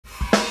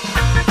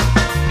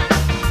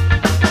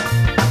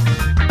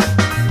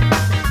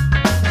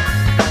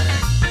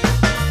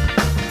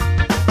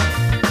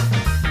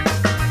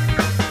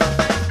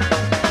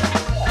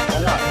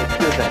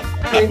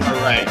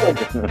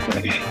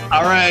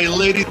right,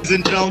 ladies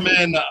and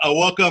gentlemen,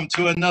 welcome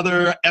to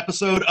another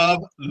episode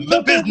of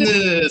The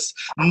Business,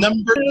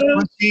 number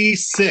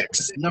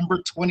 26.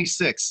 Number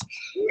 26.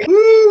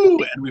 Woo!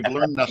 And we've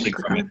learned nothing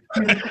from it.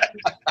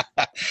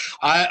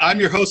 I'm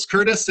your host,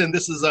 Curtis, and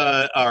this is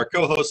our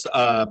co-host,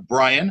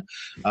 Brian.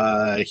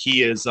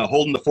 He is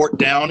holding the fort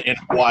down in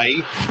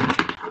Hawaii.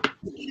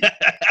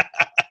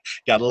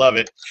 Gotta love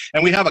it.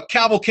 And we have a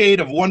cavalcade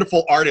of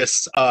wonderful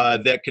artists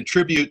that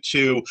contribute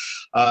to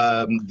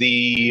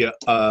the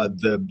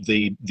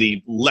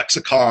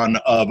lexicon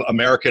of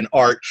American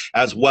art,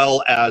 as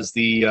well as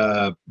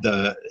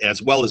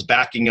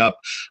backing up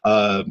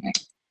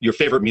your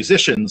favorite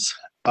musicians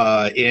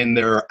in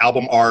their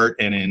album art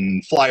and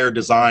in flyer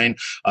design,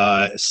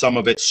 some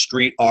of it's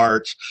street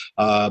art,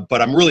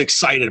 but I'm really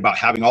excited about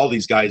having all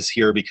these guys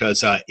here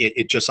because I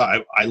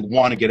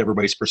want to get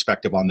everybody's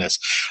perspective on this.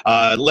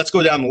 Let's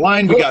go down the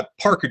line. We got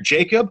Parker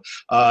Jacob.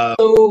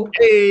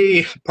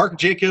 Hey, Parker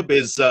Jacob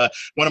is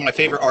one of my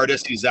favorite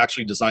artists. He's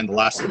actually designed the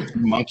last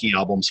Monkey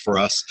albums for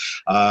us,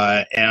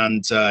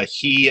 and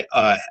he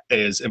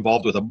is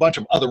involved with a bunch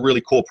of other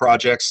really cool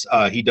projects.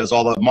 He does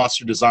all the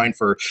monster design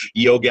for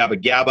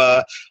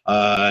Gabba.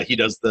 He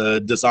does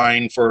the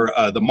design for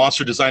the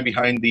monster design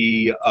behind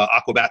the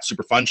Aquabat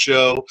Super Fun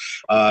Show.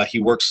 He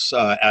works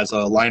as a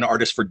line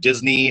artist for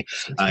Disney.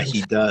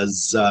 He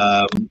does,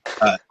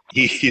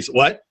 he's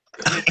what?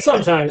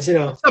 Sometimes, you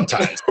know.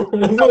 Sometimes.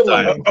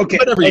 Okay.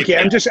 Okay.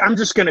 I'm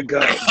just gonna go,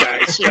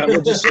 guys.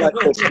 We'll just let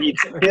this be.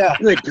 Yeah.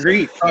 Good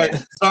grief.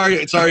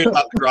 Sorry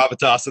about the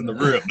gravitas in the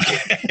room.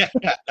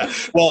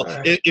 Well,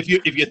 if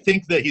you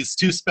think that he's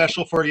too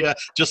special for you,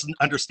 just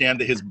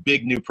understand that his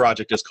big new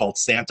project is called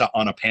Santa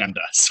on a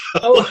Panda.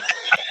 So,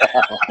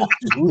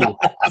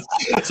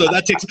 so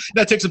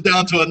that takes him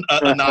down to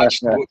a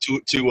notch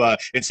to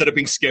instead of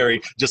being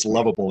scary, just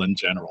lovable in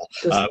general,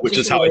 which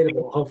is how I think.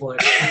 Hopefully.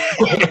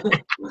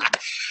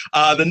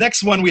 The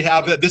next one we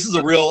have, this is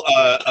a real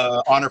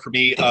honor for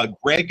me,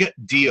 Gregg.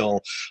 He's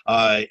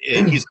a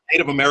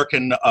Native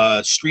American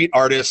street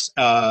artist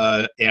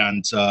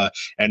and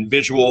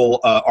visual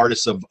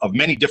artist of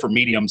many different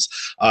mediums.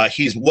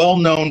 He's well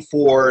known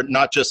for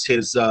not just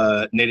his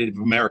Native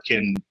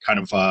American kind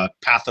of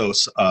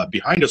pathos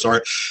behind his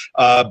art,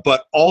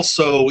 but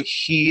also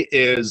he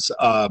is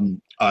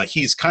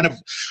he's kind of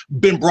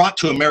been brought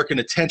to American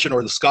attention,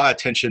 or the ska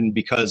attention,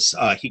 because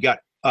he got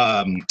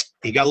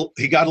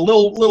a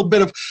little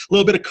bit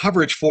of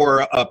coverage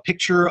for a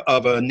picture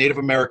of a Native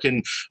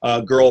American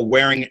girl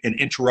wearing an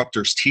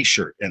Interrupters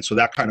T-shirt, and so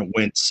that kind of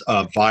went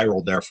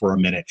viral there for a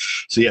minute.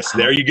 So yes,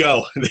 there you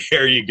go,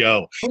 there you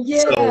go.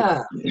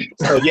 Yeah.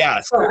 So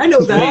yeah, I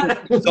know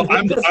that. So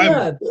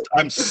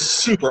I'm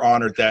super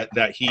honored that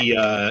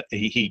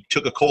he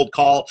took a cold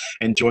call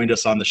and joined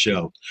us on the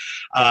show.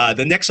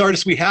 The next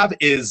artist we have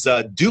is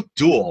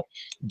Duel.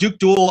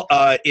 Duel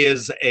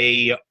is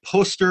a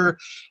poster,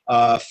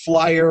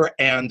 flyer,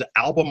 and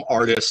album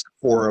artist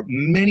for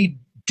many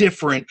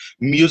different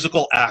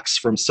musical acts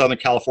from Southern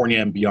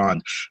California and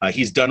beyond.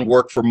 He's done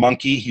work for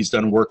Monkey. He's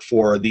done work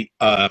for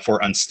for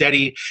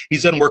Unsteady.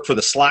 He's done work for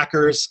the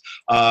Slackers,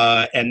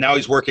 and now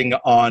he's working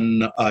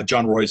on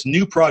John Roy's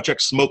new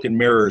project, Smoke and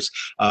Mirrors.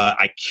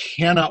 I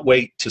cannot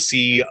wait to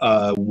see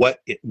what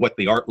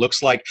the art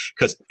looks like,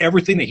 because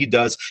everything that he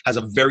does has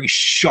a very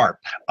sharp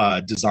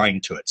design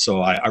to it.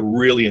 So I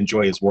really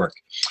enjoy his work.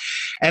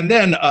 And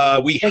then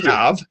we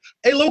have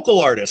a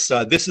local artist.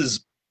 This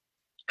is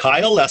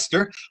Kyle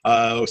Lester.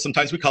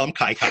 Sometimes we call him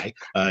Kai Kai.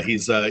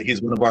 He's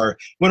one of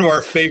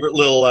our favorite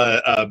little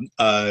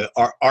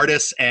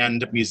artists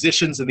and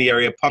musicians in the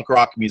area. Punk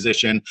rock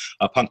musician,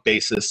 punk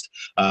bassist,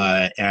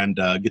 and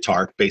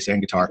bass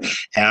and guitar.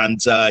 And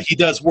he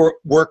does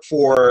work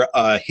for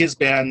his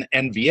band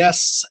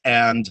NVS,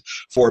 and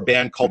for a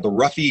band called the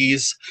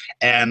Roughies,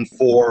 and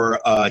for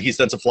he's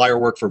done some flyer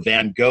work for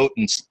Van Goat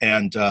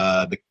and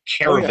the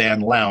Caravan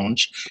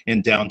Lounge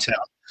in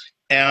downtown.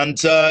 And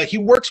he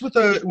works with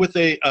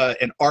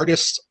an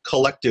artist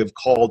collective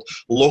called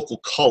Local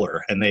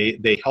Color, and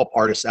they help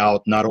artists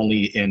out not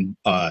only in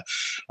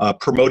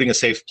promoting a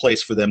safe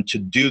place for them to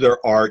do their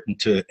art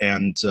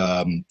and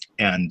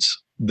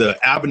the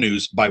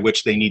avenues by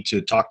which they need to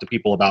talk to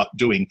people about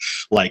doing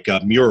like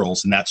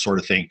murals and that sort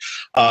of thing,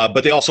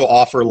 but they also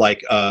offer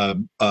like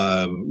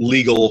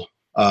legal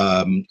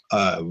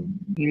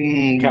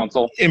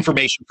counsel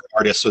information for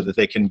artists so that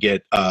they can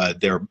get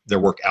their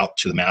work out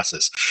to the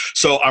masses.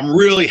 So I'm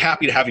really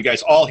happy to have you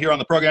guys all here on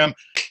the program.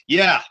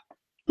 Yeah.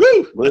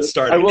 Woo! Let's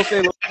start. I will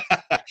say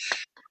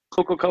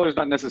Local Color is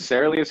not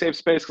necessarily a safe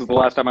space, because the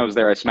last time I was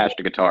there I smashed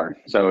a guitar,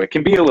 so it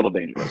can be a little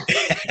dangerous.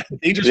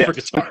 Dangerous for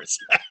guitars.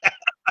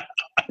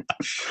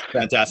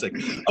 Fantastic.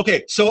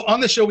 Okay, so on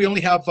the show we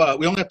only have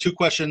two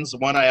questions.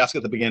 One I ask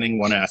at the beginning,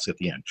 one I ask at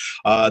the end.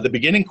 The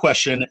beginning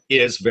question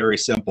is very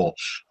simple.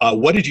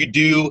 What did you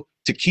do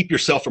to keep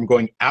yourself from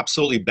going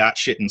absolutely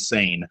batshit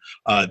insane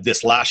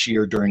this last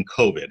year during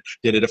COVID?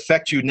 Did it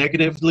affect you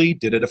negatively?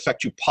 Did it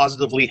affect you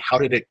positively? How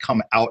did it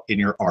come out in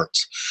your art?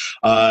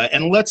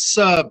 And let's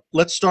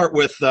start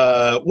with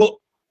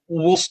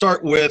we'll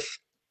start with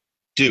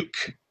Duke.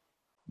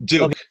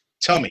 Duke,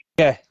 tell me.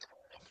 Okay.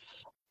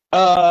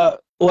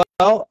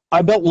 Well,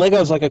 I built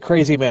Legos like a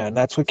crazy man.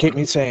 That's what kept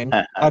me sane.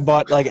 I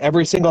bought like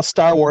every single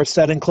Star Wars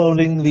set,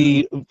 including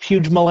the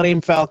huge Millennium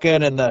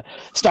Falcon and the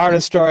Star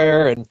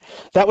Destroyer, and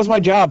that was my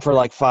job for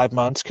like 5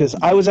 months because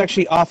I was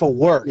actually off of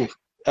work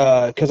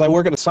because I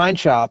work at a sign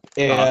shop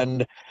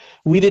and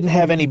we didn't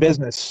have any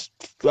business.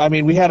 I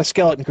mean, we had a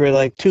skeleton crew,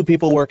 like 2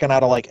 people working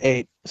out of like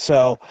 8.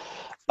 So,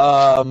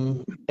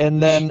 and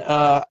then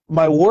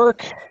my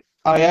work.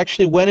 I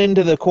actually went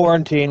into the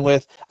quarantine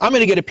with, I'm going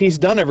to get a piece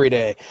done every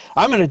day.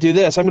 I'm going to do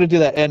this. I'm going to do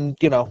that. And,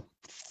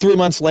 3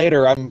 months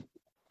later, I'm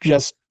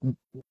just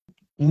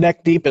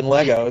neck deep in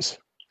Legos.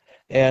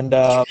 And,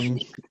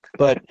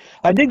 but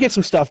I did get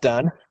some stuff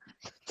done.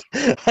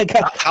 I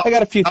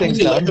got a few things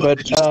done, but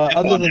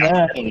other than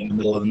that, in the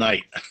middle of the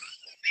night.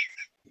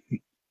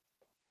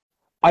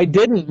 I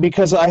didn't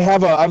because I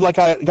got like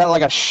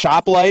a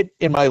shop light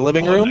in my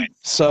living room. Nice.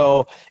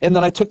 So, and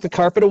then I took the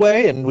carpet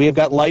away, and we have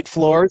got light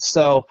floors.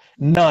 So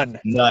none.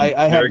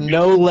 I have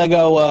no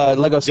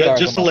Lego stars.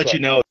 Just to let you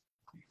know,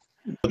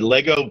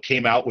 Lego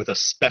came out with a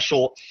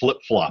special flip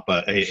flop,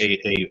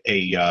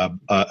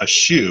 a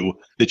shoe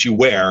that you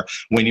wear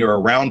when you're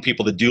around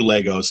people that do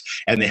Legos,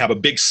 and they have a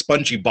big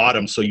spongy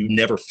bottom, so you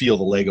never feel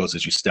the Legos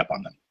as you step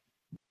on them.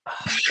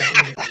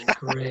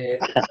 Great.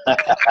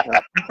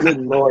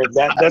 Good Lord,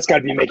 that's got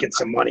to be making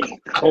some money.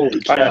 Holy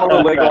cow. I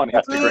follow Lego on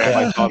Instagram.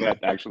 I saw that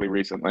actually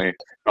recently.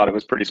 Thought it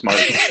was pretty smart.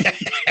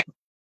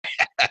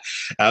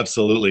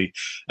 Absolutely.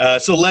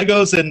 So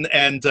Legos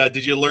and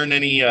did you learn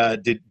any?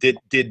 Did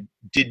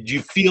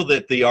you feel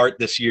that the art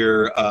this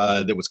year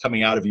that was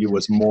coming out of you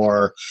was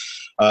more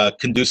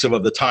conducive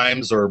of the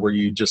times, or were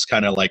you just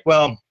kind of like,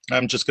 well,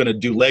 I'm just going to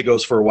do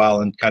Legos for a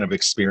while and kind of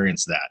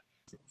experience that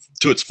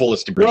to its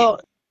fullest degree? Well,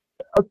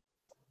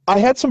 I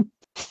had some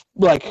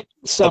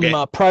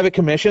private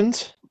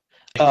commissions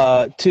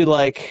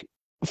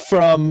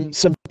from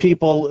some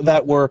people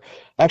that were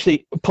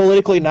actually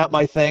politically not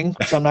my thing,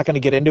 so I'm not going to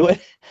get into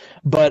it.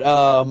 But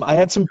I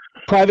had some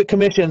private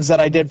commissions that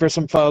I did for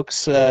some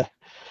folks. But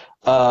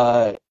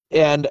what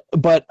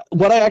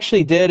I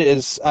actually did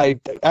is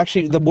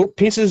the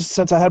pieces,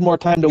 since I had more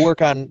time to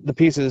work on the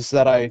pieces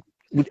that I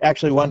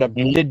actually wound up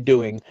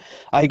doing,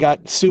 I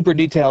got super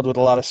detailed with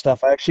a lot of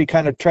stuff. I actually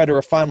kind of tried to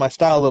refine my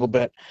style a little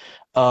bit.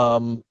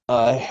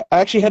 I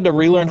actually had to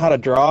relearn how to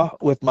draw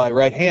with my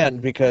right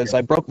hand because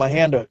I broke my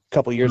hand a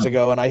couple years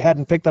ago and I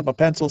hadn't picked up a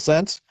pencil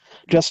since,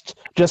 just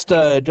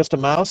a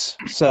mouse.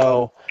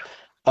 So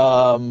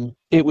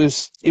it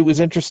was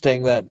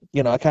interesting that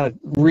I kind of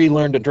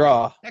relearned to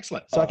draw.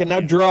 Excellent. So I can now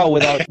draw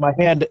without my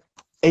hand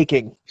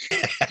aching.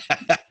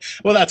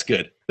 Well, that's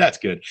good. That's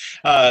good.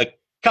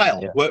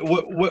 Kyle, yeah.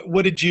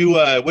 What did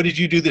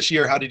you do this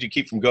year? How did you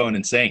keep from going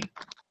insane?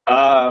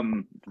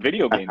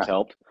 Video games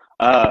helped.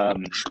 To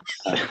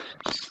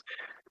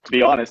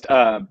be honest,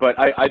 but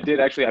I did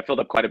actually. I filled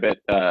up quite a bit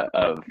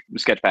of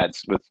sketch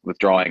pads with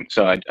drawing.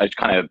 So I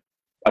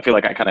feel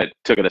like I kind of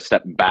took it a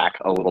step back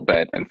a little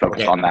bit and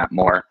focused on that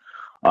more,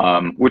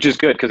 which is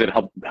good because it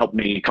helped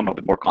me come up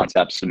with more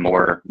concepts and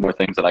more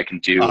things that I can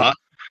do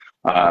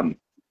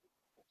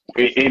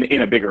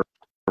in a bigger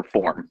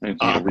form and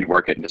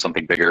rework it into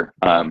something bigger.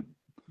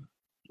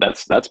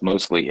 That's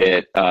mostly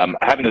it.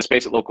 Having a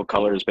space at Local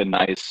Color has been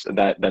nice.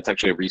 That's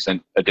actually a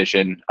recent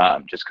addition,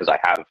 just because I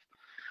have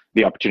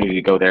the opportunity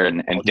to go there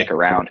and dick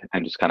around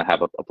and just kind of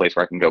have a place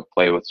where I can go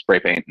play with spray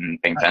paint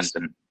and paint pens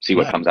and see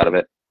what comes out of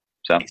it.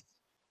 So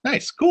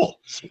nice, cool.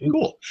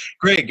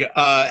 Gregg,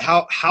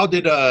 how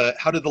did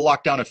the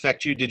lockdown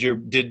affect you? Did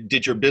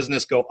your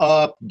business go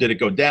up? Did it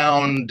go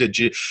down? Did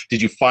you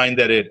find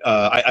that it?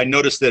 I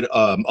noticed that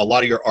a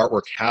lot of your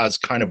artwork has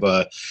kind of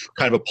a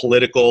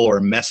political or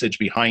message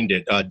behind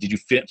it. Did you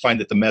find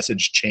that the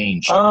message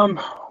changed?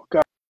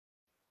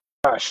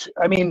 Gosh,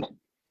 I mean,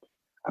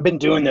 I've been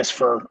doing this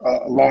for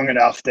long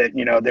enough that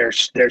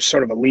there's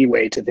sort of a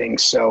leeway to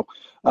things. So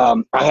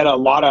I had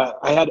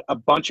a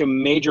bunch of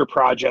major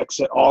projects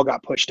that all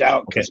got pushed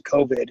out because of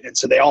COVID, and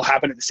so they all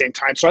happened at the same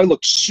time. So I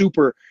looked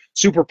super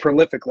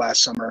prolific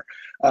last summer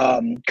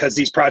because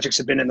these projects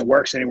have been in the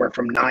works anywhere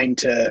from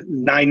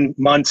 9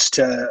 months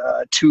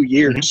to 2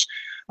 years,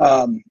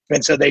 and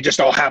so they just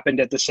all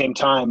happened at the same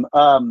time.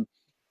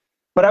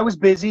 But I was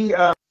busy.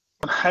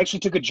 I actually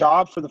took a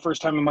job for the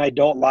first time in my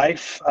adult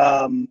life,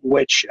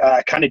 which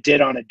I kind of did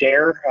on a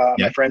dare.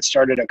 My friend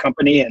started a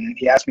company and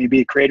he asked me to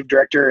be a creative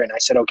director, and I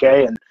said,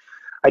 okay. And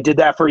I did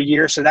that for a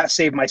year. So that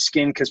saved my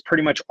skin because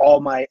pretty much all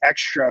my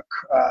extra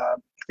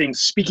things,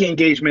 speaking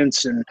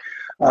engagements and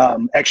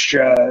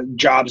extra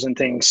jobs and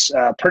things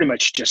pretty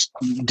much just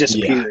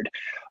disappeared.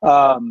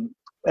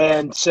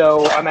 And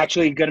so I'm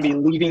actually going to be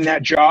leaving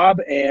that job,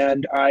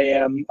 and I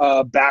am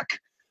back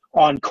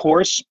on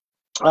course.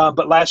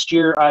 But last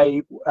year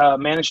I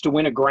managed to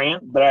win a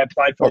grant that I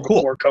applied for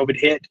before COVID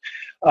hit.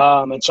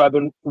 And so I've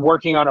been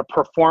working on a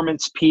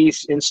performance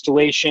piece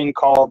installation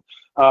called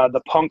the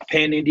Punk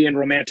Pan Indian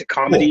Romantic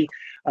Comedy.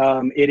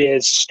 It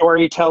is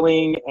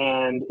storytelling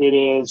and it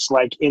is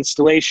like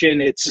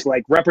installation. It's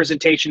like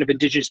representation of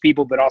Indigenous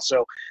people, but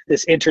also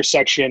this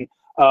intersection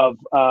of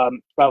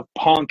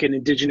punk and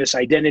Indigenous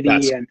identity.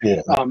 That's and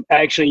cool.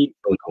 actually,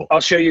 Really cool.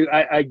 I'll show you.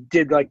 I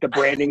did like the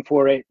branding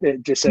for it.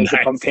 It just says the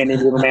Nice. Punk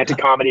Panhandle Romantic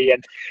Comedy,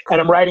 and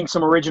I'm writing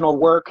some original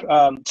work,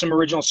 some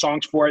original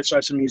songs for it. So I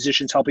have some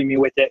musicians helping me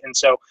with it, and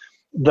so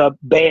the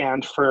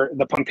band for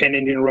the Punk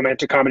Panhandle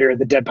Romantic Comedy are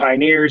the Dead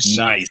Pioneers.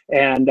 Nice.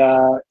 And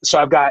so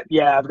I've got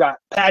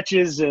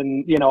patches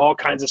and all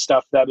kinds of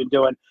stuff that I've been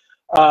doing.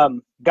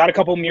 Got a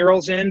couple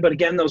murals in, but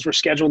again, those were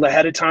scheduled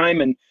ahead of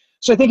time, and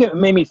so I think it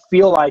made me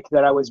feel like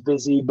that I was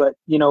busy. But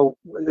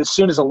as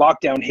soon as the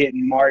lockdown hit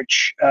in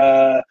March,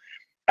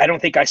 I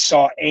don't think I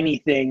saw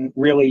anything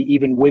really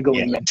even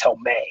wiggling until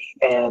May,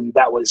 and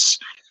that was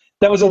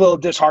a little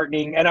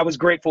disheartening. And I was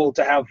grateful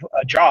to have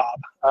a job,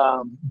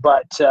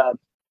 but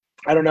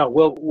I don't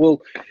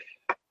know.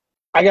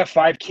 I got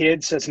 5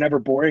 kids, so it's never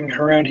boring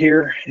around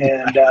here.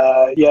 And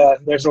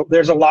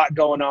there's a lot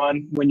going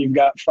on when you've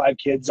got 5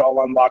 kids all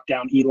on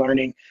lockdown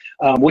e-learning,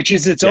 which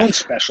is its own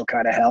special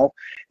kind of hell.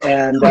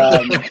 And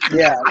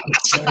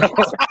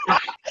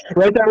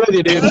Right there with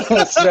you, dude.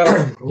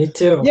 So Me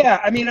too. yeah,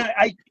 I mean,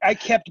 I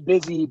kept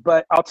busy,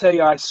 but I'll tell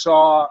you, I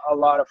saw a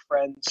lot of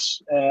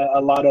friends,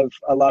 a lot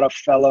of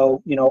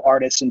fellow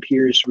artists and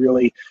peers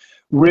really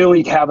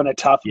having a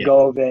tough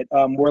go of it.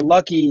 We're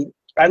lucky.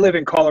 I live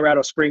in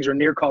Colorado Springs, or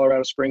near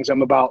Colorado Springs.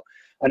 I'm about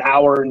an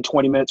hour and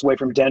 20 minutes away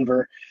from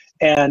Denver.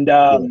 And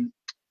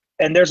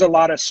there's a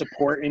lot of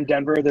support in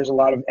Denver. There's a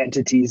lot of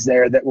entities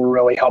there that were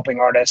really helping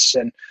artists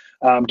and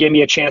gave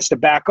me a chance to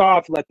back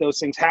off, let those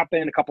things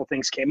happen. A couple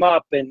things came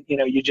up, and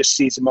you just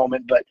seize a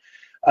moment. But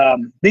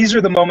these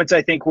are the moments,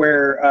 I think,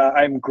 where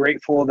I'm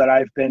grateful that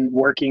I've been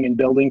working and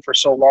building for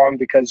so long,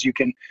 because you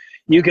can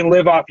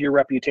live off your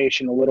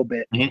reputation a little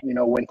bit,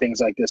 when things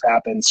like this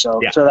happen.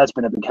 So that's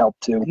been a big help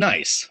too.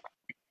 Nice.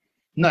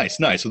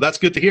 So that's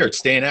good to hear. It's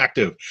staying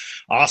active.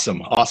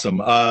 Awesome.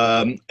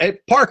 Hey,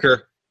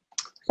 Parker.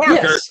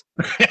 Yes.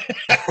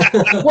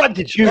 What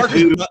did you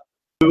do?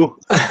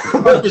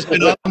 Parker's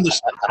been on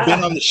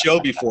the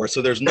show before,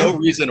 so there's no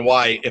reason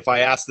why, if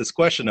I ask this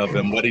question of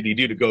him, what did he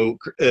do to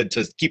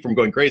keep from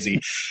going crazy?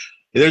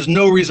 There's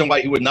no reason why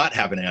he would not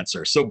have an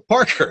answer. So,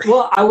 Parker.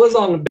 Well, I was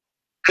on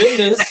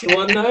Bidness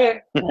one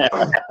night.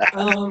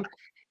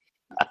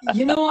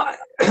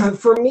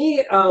 For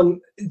me,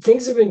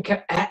 things have been,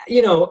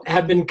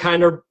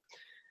 kind of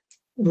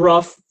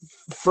rough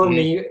for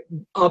me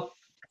up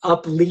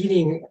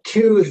leading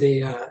to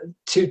the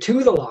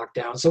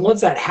lockdown. So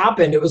once that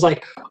happened, it was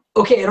like,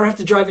 okay, I don't have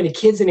to drive any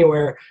kids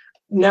anywhere.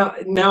 Now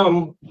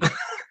I'm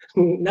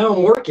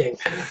working.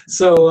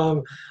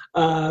 So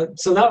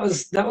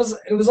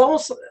it was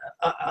almost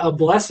a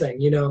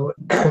blessing,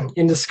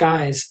 in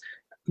disguise,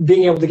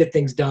 being able to get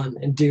things done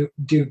and do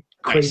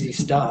crazy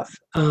stuff.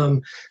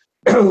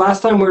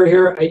 Last time we were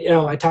here,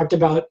 I talked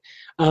about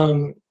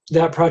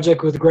that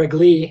project with Gregg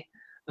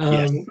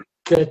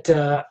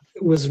that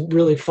was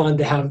really fun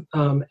to have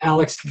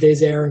Alex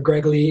Desire and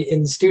Gregg Lee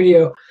in the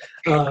studio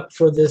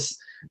for this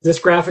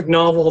graphic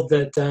novel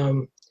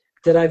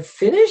that I've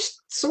finished,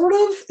 sort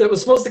of, that was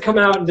supposed to come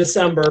out in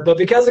December, but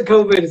because of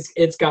COVID,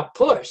 it's got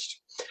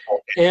pushed.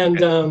 And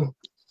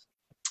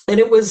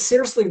it was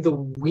seriously the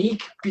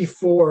week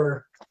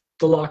before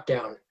the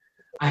lockdown.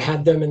 I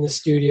had them in the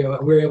studio,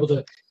 and we were able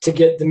to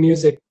get the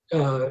music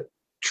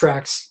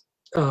tracks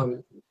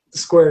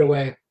squared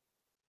away,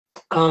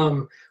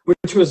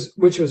 which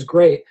was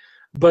great.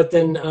 But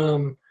then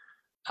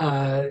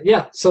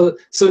so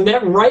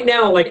right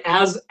now, like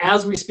as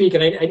we speak,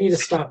 and I need to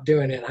stop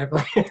doing it. I'm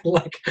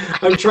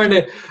trying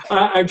to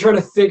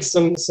fix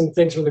some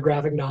things for the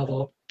graphic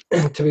novel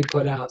to be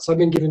put out. So I've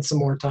been given some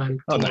more time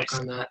to work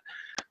on that.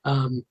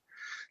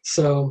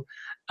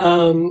 We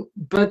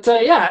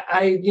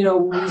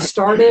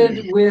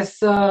started with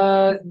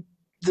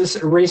this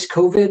Erase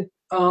COVID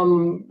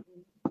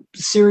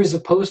series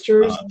of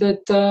posters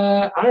that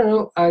I don't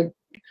know,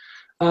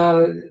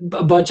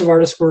 a bunch of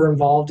artists were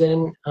involved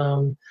in,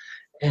 and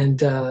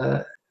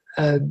that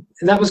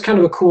was kind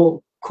of a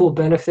cool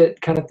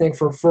benefit kind of thing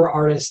for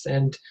artists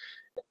and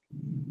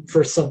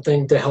for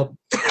something to help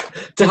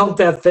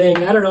that thing.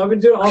 I don't know. I've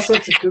been doing all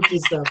sorts of kooky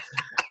stuff.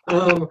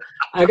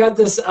 I got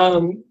this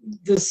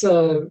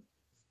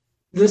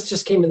this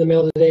just came in the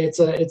mail today.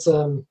 It's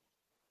a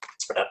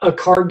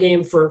card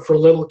game for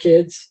little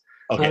kids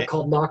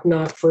called Knock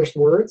Knock First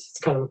Words. It's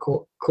kind of a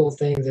cool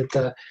thing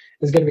that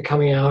is going to be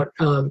coming out.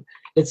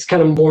 It's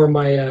kind of more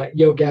my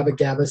Yo Gabba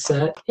Gabba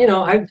set.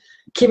 I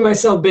keep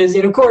myself busy,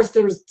 and of course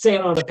there's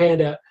Santa on a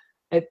Panda.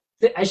 I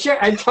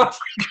talked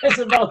to you guys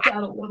about that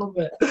a little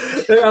bit.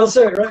 I'll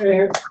show it right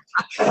here.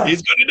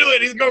 He's going to do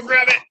it. He's going to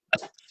grab it.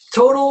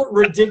 Total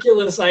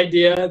ridiculous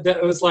idea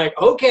that was like,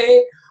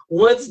 okay,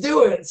 let's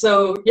do it.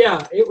 So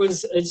yeah, it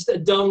was just a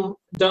dumb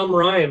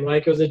rhyme.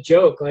 Like, it was a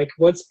joke. Like,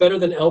 what's better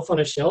than Elf on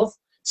a Shelf?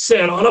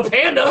 Santa on a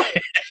Panda.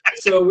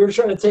 So we were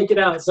trying to take it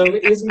out. So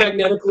it is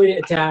magnetically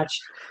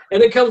attached,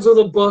 and it comes with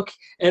a book,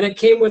 and it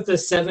came with a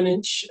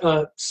 7-inch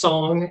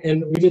song,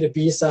 and we did a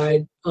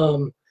B-side.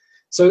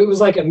 So it was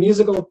like a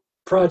musical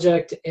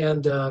project,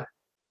 and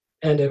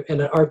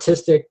an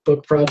artistic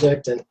book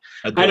project, and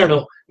I don't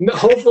know.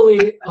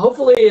 Hopefully,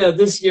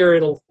 this year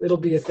it'll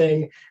be a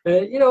thing.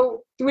 You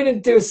know, we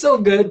didn't do so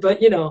good,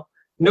 but you know,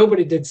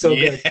 nobody did so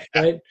good,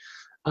 right?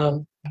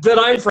 That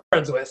I'm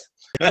friends with.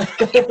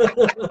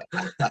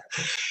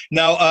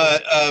 Now,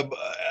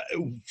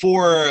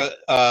 for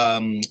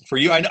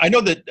you, I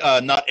know that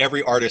not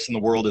every artist in the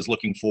world is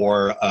looking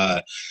for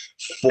a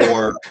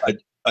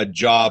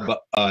job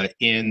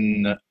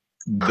in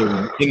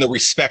the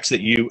respects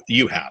that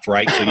you have,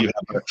 right? So you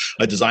have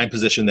a design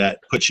position that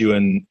puts you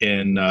in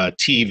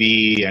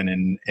TV and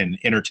in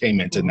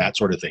entertainment and that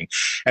sort of thing.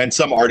 And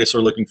some artists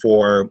are looking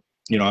for,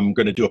 you know, I'm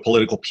going to do a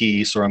political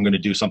piece, or I'm going to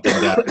do something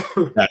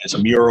that is a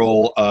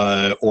mural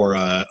or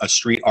a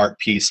street art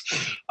piece.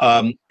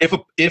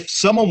 If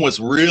someone was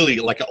really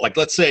like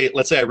let's say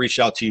I reached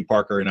out to you,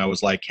 Parker, and I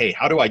was like, hey,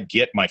 how do I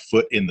get my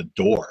foot in the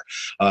door?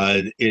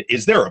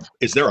 Is there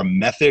a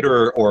method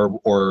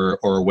or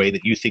a way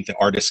that you think that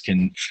artists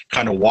can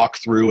kind of walk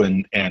through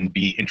and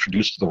be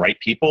introduced to the right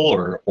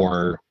people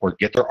or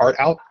get their art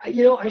out?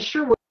 You know, I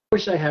sure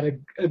wish I had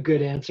a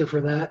good answer for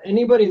that.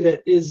 Anybody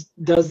that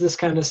does this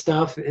kind of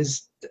stuff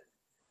is,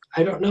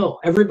 I don't know.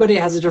 Everybody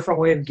has a different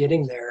way of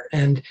getting there,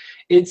 and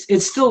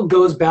it still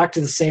goes back to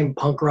the same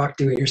punk rock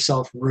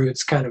do-it-yourself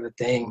roots kind of a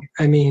thing.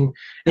 I mean,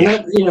 and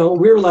that, you know,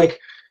 we were like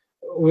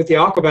with the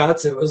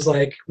Aquabats. It was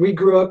like we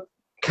grew up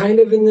kind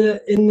of in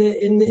the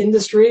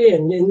industry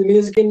and in the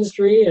music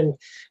industry and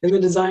in the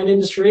design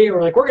industry. And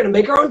we're like, we're going to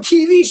make our own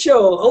TV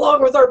show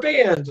along with our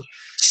band.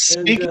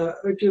 Speaking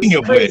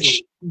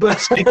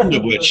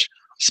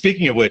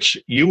of which,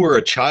 you were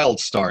a child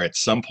star at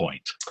some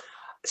point.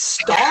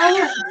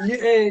 Star?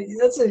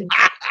 That's a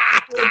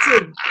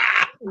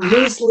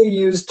loosely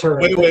used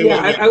term. Wait.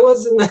 I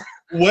was in the.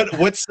 What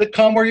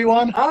sitcom were you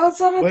on? I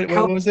was on a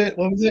what was it?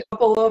 A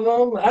couple of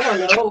them. I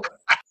don't know.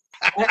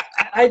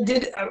 I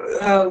did.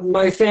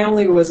 My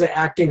family was an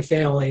acting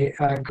family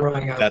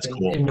growing up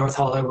in North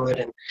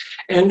Hollywood,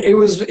 and it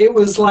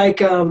was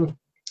like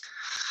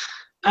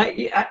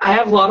I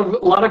have a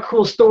lot of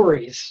cool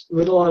stories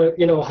with a lot of,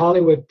 you know,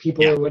 Hollywood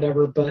people or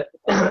whatever, but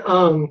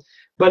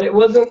it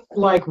wasn't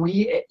like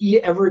we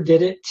ever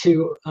did it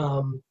to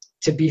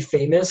be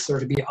famous or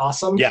to be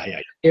awesome.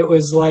 Yeah. It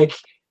was like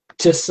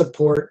to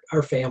support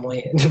our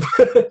family.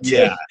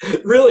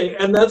 Really,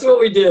 and that's what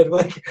we did.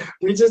 Like,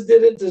 we just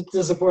did it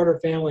to support our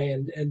family,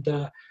 and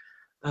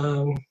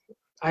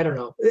I don't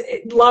know,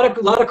 a lot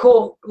of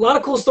cool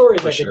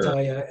stories I could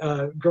tell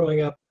you growing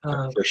up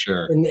for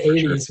sure in the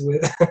 80s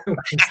with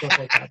and stuff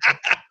like that.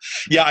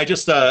 Yeah, I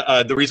just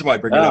the reason why I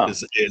bring it up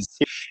is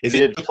you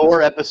did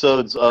 4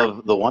 episodes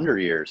of The Wonder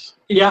Years.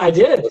 Yeah, I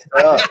did.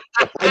 I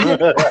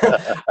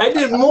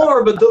did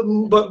more, but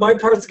my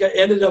parts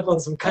ended up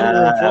on some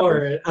cutting room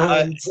floor.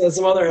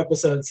 Some other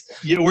episodes.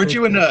 Yeah, weren't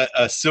you in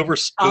a Silver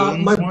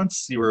Spoons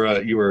once? You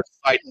were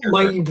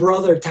my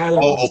brother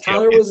Tyler.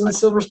 Tyler was in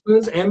Silver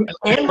Spoons, and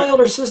my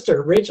older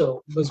sister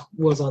Rachel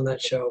was on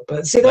that show.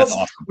 But see, that's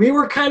awesome. We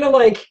were kind of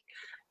like,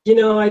 you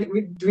know,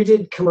 we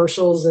did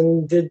commercials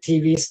and did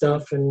TV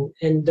stuff, and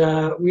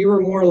we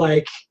were more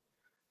like,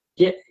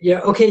 yeah,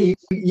 okay,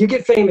 you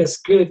get famous,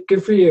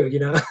 good for you, you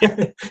know.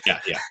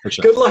 yeah, for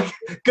sure. Good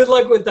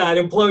luck with that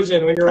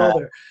implosion when you're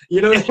older,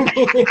 you know what I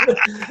mean?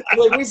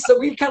 Like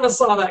we kind of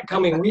saw that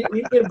coming. We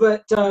did,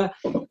 but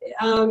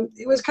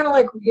it was kind of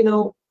like, you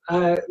know,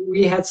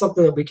 we had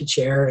something that we could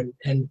share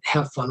and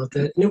have fun with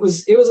it, and it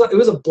was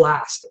a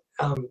blast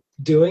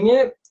doing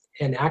it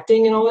and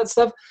acting and all that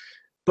stuff.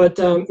 But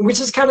which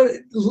has kind of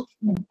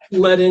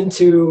led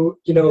into,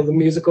 you know, the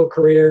musical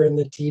career and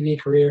the TV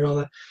career and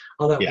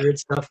all that weird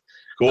stuff.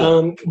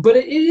 Cool. But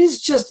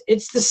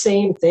it's the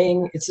same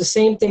thing. It's the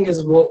same thing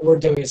as what we're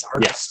doing as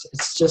artists.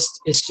 Yeah.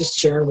 It's just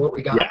sharing what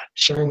we got,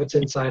 sharing what's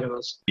inside of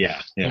us.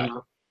 Yeah, you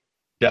know?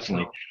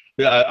 Definitely.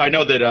 I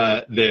know that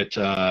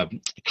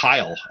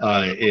Kyle,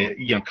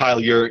 you know,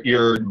 Kyle,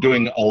 you're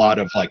doing a lot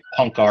of like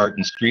punk art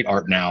and street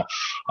art now,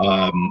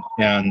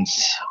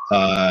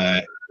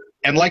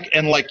 and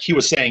like he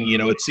was saying, you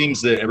know, it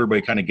seems that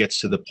everybody kind of gets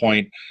to the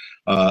point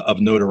of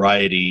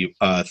notoriety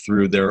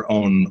through their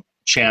own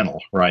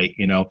channel, right?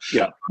 You know,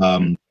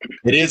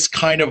 it is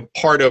kind of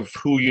part of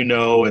who you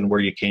know and where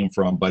you came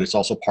from, but it's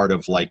also part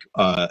of like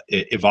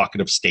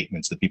evocative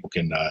statements that people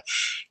can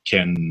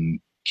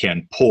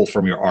pull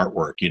from your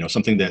artwork. You know,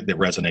 something that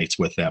resonates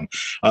with them.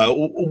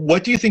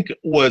 What do you think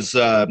was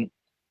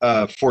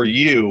for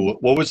you,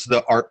 what was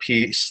the art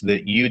piece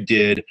that you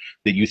did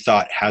that you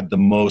thought had the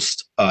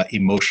most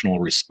emotional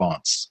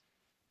response?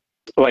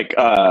 Like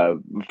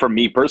for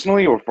me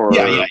personally, or for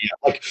like,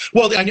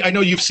 well, I know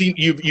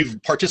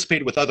you've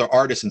participated with other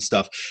artists and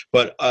stuff,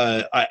 but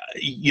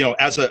you know,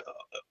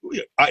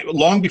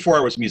 long before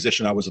I was a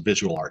musician, I was a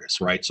visual artist,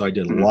 right? So I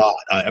did a lot.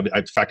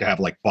 In fact, I have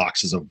like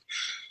boxes of,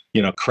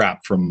 you know,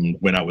 crap from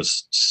when I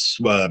was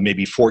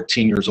maybe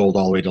 14 years old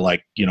all the way to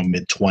like, you know,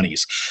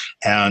 mid-20s,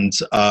 and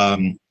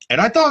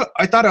I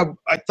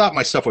thought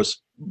my stuff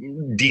was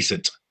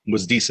decent,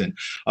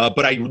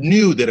 but I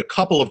knew that a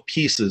couple of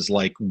pieces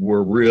like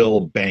were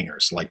real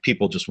bangers, like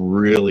people just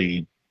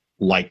really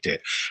liked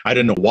it. I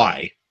didn't know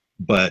why,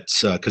 but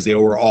because they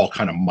were all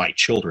kind of my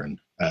children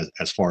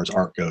as far as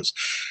art goes.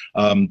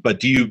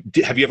 But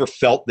have you ever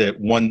felt that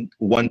one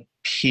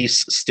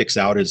piece sticks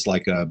out as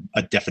like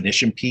a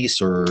definition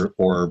piece or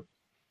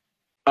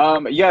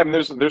yeah, I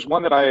mean, there's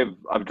one that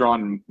I've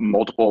drawn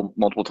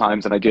multiple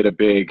times, and I did a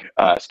big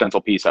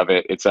stencil piece of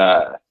it. It's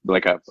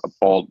like a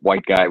bald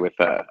white guy with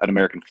an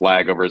American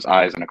flag over his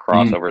eyes and a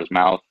cross over his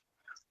mouth.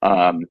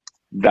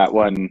 That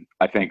one,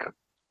 I think,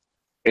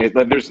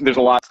 there's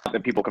a lot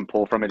that people can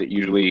pull from it. It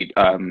usually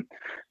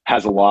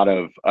has a lot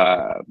of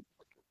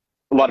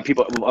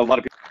people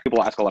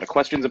ask a lot of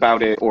questions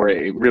about it, or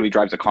it really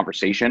drives a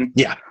conversation.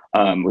 Yeah.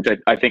 Which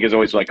I think is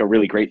always like a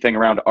really great thing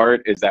around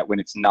art, is that when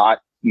it's not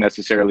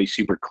necessarily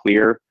super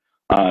clear,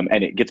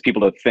 and it gets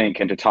people to think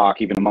and to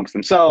talk even amongst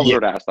themselves, or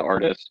to ask the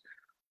artist.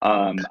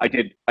 I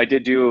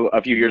did do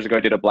a few years ago, I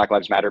did a Black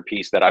Lives Matter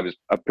piece that I was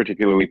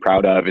particularly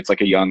proud of. It's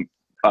like a young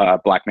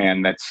black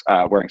man that's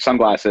wearing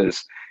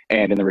sunglasses,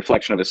 and in the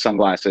reflection of his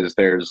sunglasses,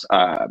 there's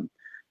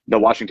the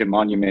Washington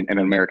Monument and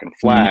an American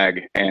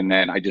flag, and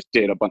then I just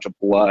did a bunch of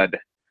blood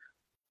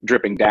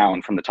dripping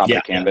down from the top of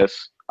the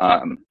canvas.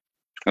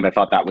 And I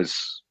thought that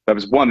was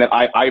one that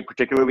I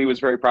particularly was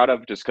very proud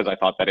of, just because I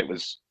thought that it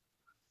was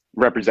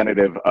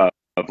representative of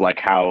like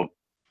how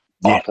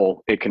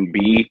awful it can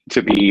be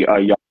to be a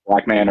young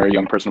black man or a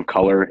young person of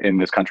color in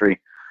this country.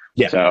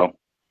 Yeah. So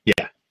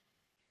yeah,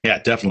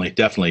 definitely.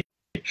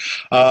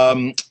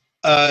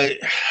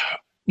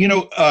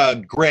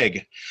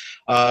 Gregg,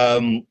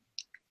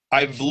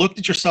 I've looked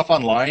at your stuff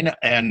online,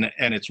 and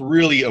it's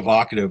really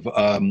evocative.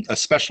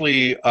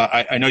 Especially,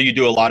 I know you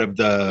do a lot of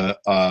the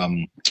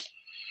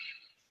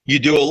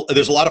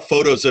there's a lot of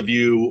photos of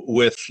you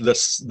with the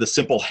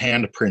simple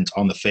handprint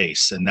on the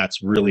face, and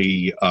that's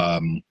really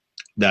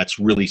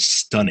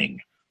stunning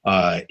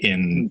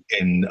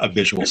in a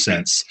visual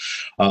sense.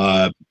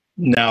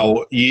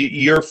 Now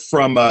you're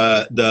from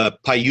the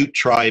Paiute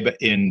tribe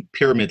in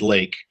Pyramid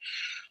Lake,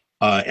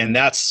 and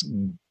that's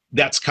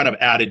kind of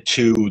added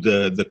to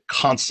the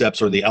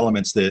concepts or the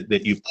elements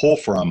that you pull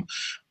from.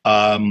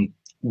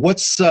 What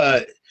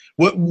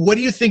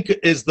do you think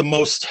is the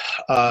most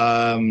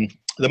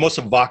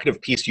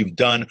evocative piece you've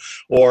done,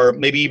 or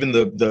maybe even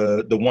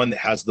the one that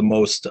has the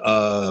most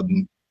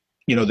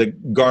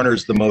that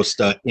garners the most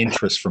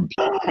interest from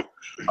people?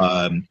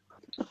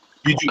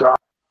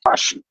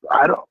 Gosh,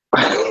 I don't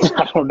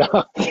I don't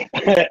know.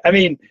 I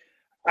mean,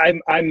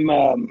 I'm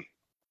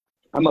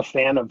a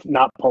fan of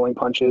not pulling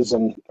punches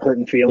and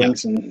hurting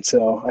feelings, and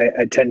so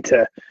I tend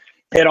to.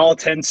 It all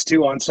tends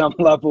to, on some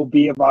level,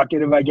 be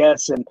evocative, I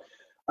guess, and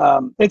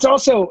it's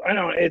also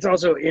it's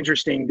also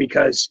interesting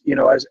because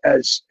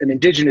as an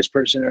Indigenous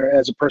person or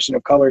as a person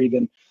of color,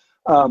 even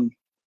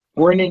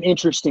we're in an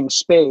interesting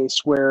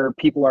space where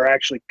people are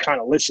actually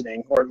kind of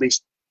listening, or at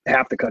least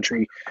half the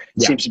country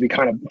seems to be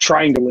kind of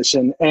trying to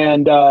listen,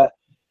 and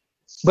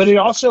but it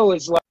also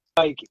is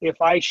like if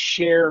I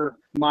share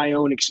my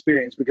own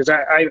experience, because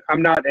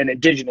I'm not an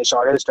Indigenous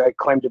artist. I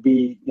claim to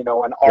be,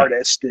 an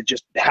artist that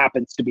just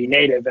happens to be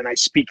Native, and I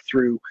speak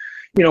through,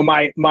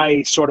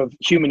 my sort of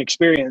human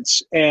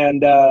experience.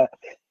 And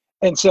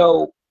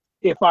so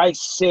if I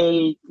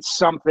say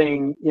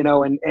something,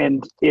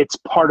 and it's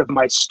part of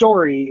my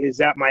story, is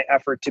that my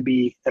effort to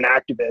be an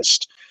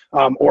activist?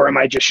 Or am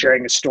I just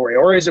sharing a story,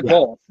 or is it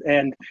both?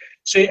 And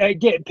so I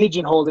get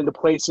pigeonholed into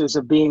places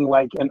of being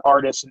like an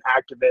artist and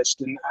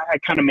activist. And I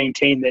kind of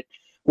maintain that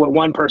what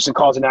one person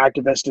calls an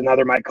activist,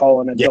 another might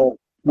call an adult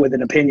with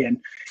an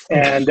opinion.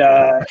 And,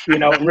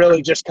 it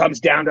really just comes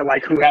down to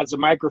like who has the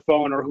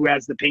microphone or who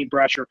has the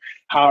paintbrush, or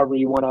however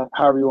you want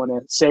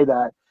to say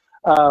that.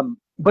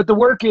 But the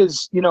work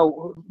is,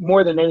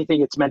 more than anything,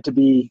 it's meant to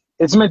be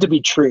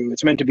true.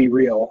 It's meant to be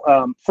real,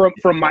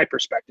 from my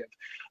perspective.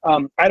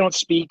 I don't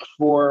speak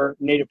for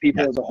Native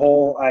people as a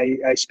whole.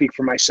 I speak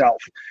for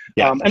myself.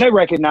 And I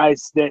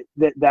recognize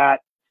that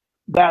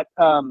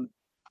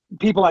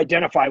people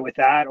identify with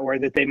that, or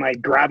that they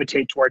might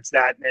gravitate towards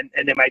that,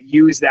 and they might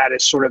use that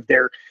as sort of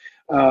their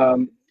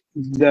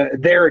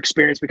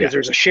experience, because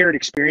there's a shared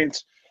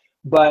experience.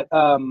 But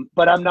I'm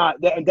not,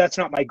 that's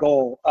not my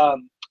goal.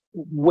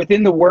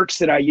 Within the works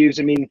that I use,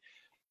 I mean,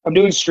 I'm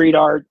doing street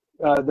art.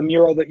 The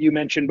mural that you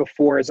mentioned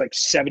before is like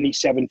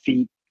 77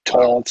 feet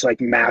tall. It's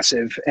like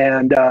massive.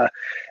 And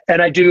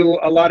I do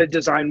a lot of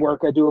design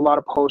work. I do a lot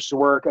of poster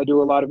work. I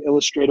do a lot of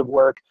illustrative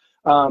work,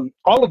 all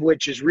of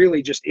which is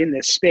really just in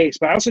this space.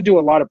 But I also do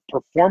a lot of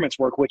performance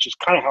work, which is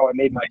kind of how I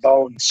made my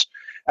bones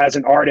as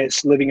an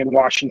artist, living in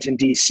Washington,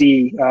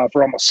 D.C.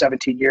 For almost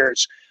 17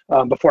 years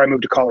before I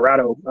moved to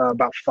Colorado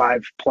about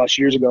 5+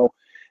 years ago.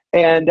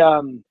 And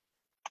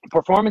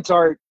performance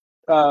art,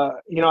 I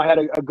had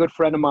a good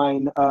friend of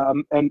mine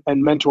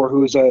and mentor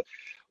who is a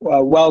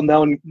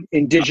well-known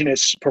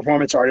Indigenous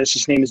performance artist.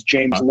 His name is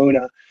James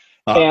Luna.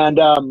 And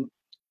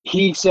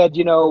he said,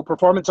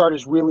 performance art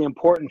is really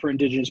important for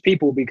Indigenous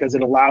people because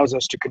it allows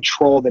us to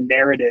control the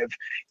narrative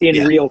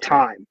in real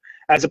time,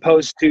 as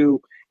opposed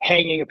to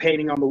hanging a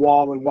painting on the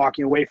wall and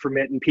walking away from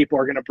it, and people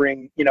are going to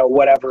bring,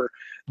 whatever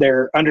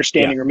their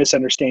understanding or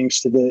misunderstandings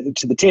to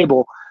the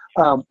table.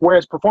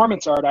 Whereas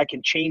performance art, I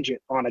can change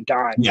it on a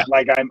dime. Yeah.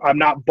 Like I'm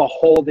not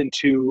beholden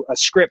to a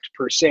script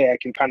per se. I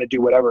can kind of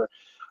do whatever.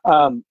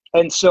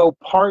 And so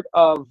part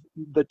of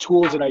the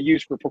tools that I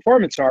use for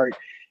performance art,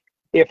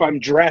 if I'm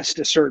dressed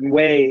a certain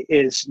way,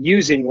 is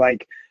using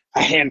like a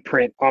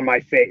handprint on my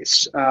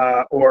face,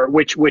 or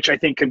which I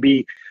think can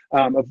be,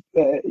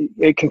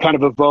 it can kind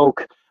of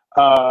evoke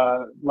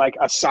like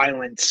a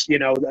silence, you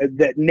know,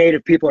 that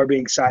Native people are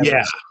being silenced.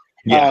 Yeah.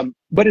 Yeah.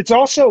 But it's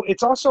also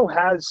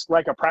has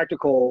like a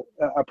practical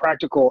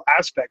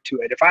aspect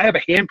to it. If I have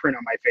a handprint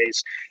on my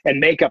face and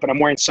makeup and I'm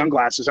wearing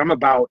sunglasses, I'm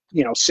about,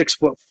 you know,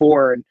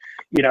 6'4", and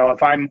you know,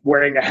 if I'm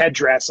wearing a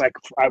headdress like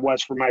I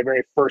was for my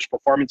very first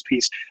performance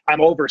piece,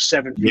 I'm over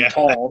 7 feet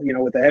tall, you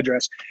know, with the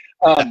headdress.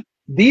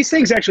 These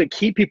things actually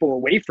keep people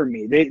away from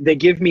me. They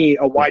give me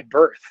a wide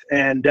berth,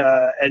 and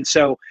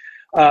so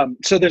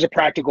there's a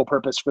practical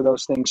purpose for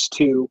those things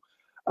too.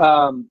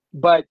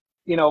 But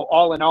you know,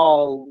 all in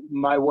all,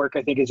 my work,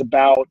 I think, is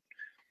about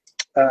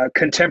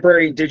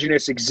contemporary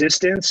Indigenous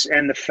existence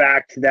and the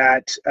fact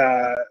that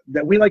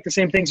that we like the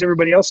same things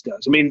everybody else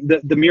does. I mean,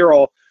 the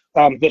mural,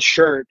 this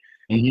shirt,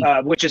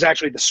 which is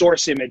actually the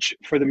source image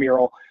for the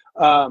mural.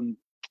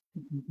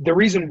 The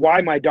reason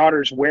why my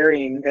daughter's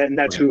wearing, and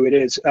that's who it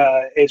is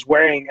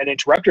wearing an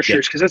Interrupter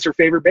shirt, because that's her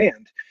favorite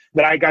band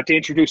that I got to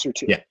introduce her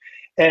to. Yeah.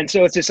 And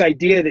so it's this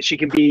idea that she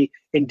can be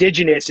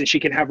Indigenous and she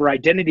can have her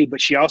identity,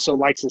 but she also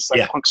likes this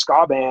like punk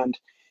ska band,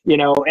 you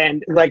know,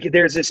 and like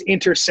there's this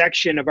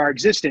intersection of our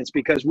existence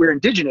because we're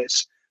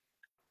Indigenous,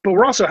 but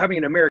we're also having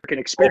an American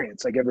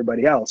experience like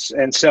everybody else.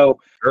 And so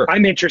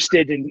I'm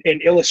interested in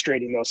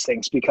illustrating those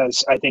things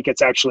because I think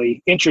it's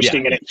actually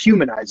interesting and it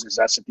humanizes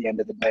us at the end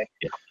of the day.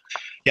 Yeah.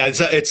 Yeah,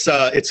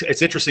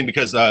 it's interesting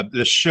because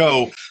the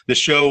show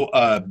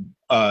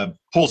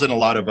pulls in a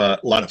lot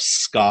of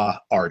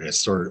ska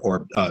artists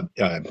or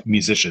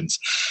musicians,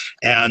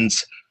 and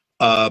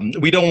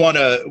we don't want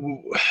to.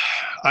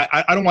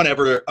 I don't want to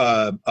ever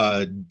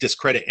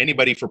discredit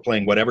anybody for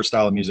playing whatever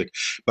style of music,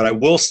 but I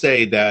will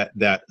say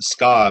that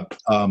ska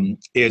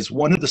is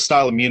one of the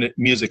style of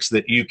musics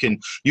that you can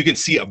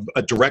see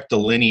a direct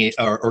lineage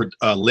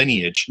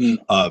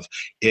of.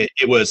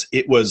 It was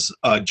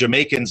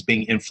Jamaicans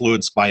being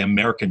influenced by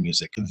American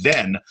music,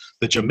 then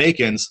the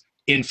Jamaicans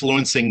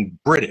influencing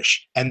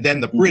British, and then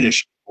the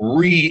British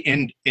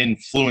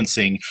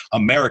re-influencing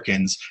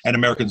Americans, and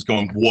Americans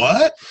going,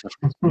 what?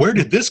 Where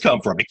did this come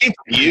from? It came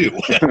from you.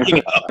 You know?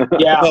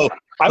 Yeah. So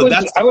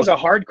I was a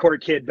hardcore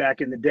kid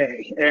back in the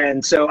day,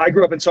 and so I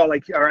grew up in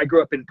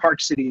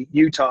Park City,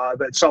 Utah,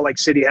 but Salt Lake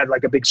City had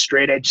like a big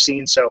straight edge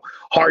scene, so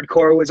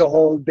hardcore was a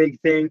whole big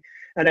thing.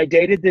 And I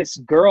dated this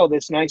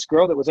nice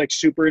girl that was like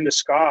super into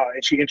ska,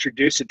 and she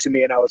introduced it to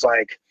me, and I was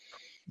like,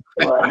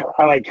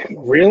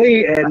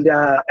 really? And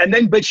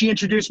then but she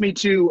introduced me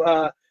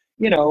to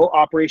you know,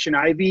 Operation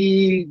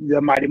Ivy,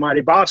 the Mighty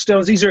Mighty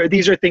Bosstones. These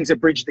are things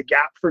that bridge the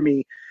gap for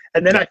me.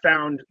 And then I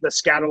found the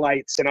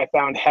Scatolites, and I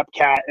found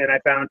Hepcat, and I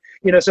found,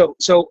 you know, so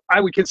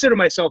I would consider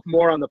myself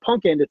more on the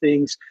punk end of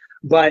things,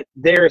 but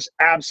there's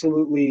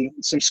absolutely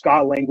some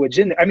ska language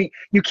in there. I mean,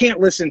 you can't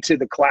listen to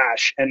The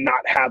Clash and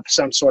not have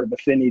some sort of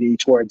affinity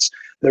towards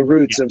the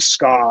roots of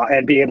ska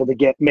and be able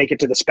to make it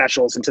to the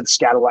Specials and to the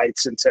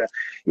Scatolites and to,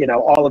 you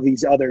know, all of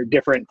these other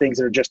different things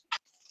that are just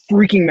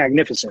freaking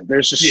magnificent.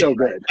 They're just so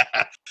good.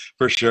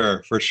 For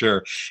sure.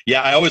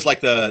 Yeah, I always like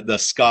the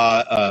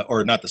ska,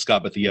 or not the ska,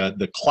 but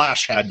the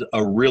Clash had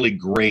a really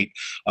great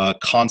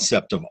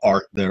concept of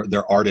art.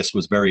 Their artist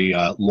was very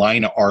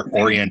line art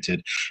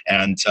oriented,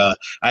 and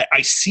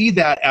I see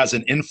that as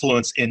an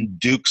influence in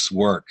Duke's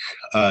work.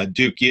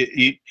 Duke,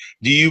 do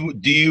you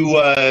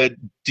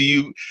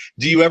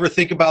ever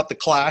think about the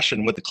Clash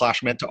and what the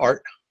Clash meant to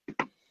art?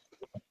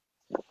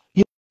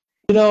 You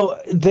know,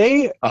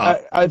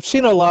 I've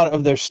seen a lot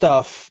of their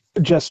stuff,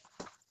 just,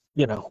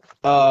 you know,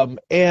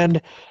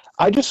 and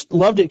I just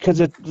loved it because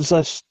it was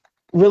just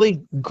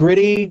really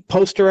gritty,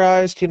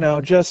 posterized, you know,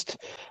 just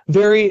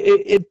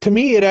very, to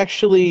me, it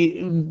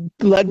actually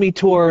led me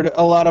toward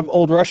a lot of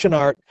old Russian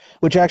art,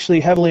 which actually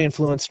heavily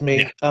influenced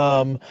me.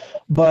 Yeah.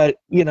 But,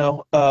 you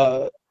know,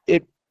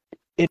 it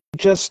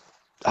just,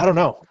 I don't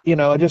know, you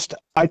know,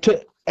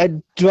 at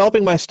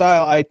developing my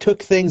style, I took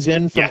things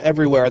in from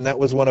everywhere, and that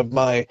was one of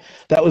my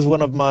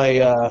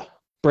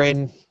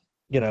brain,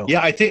 you know.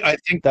 Yeah, I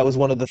think that was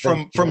one of the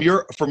things. From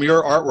your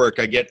artwork,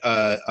 I get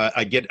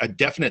a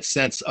definite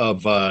sense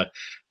of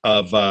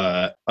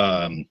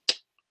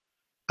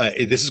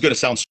this is going to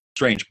sound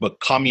strange, but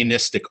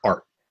communistic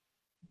art.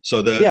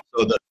 So the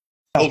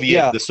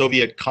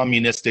Soviet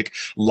communistic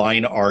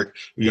line art,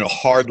 you know,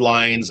 hard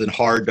lines and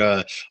hard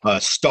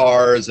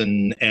stars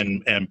and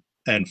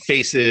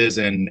faces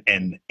and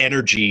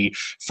energy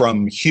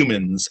from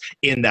humans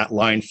in that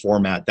line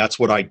format. That's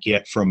what I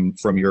get from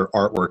your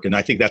artwork, and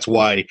I think that's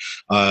why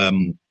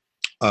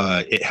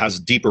it has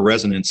deeper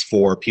resonance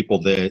for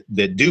people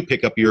that do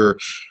pick up your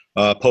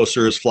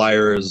posters,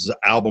 flyers,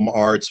 album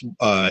arts,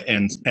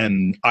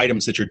 and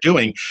items that you're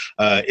doing,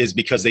 is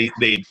because they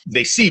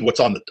see what's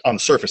on the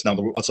surface. Now,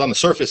 what's on the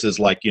surface is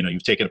like, you know,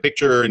 you've taken a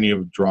picture and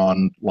you've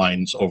drawn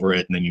lines over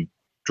it, and then you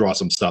draw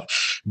some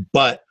stuff.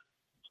 But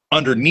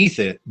underneath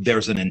it,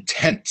 there's an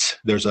intent.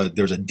 There's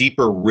a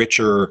deeper,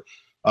 richer,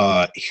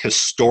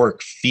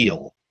 historic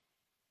feel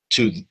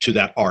to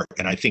that art,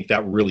 and I think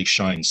that really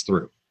shines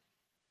through.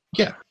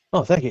 Yeah.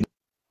 Oh, thank you.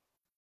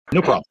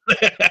 No problem.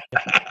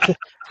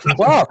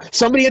 Wow,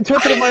 somebody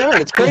interpreted my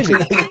art. It's crazy.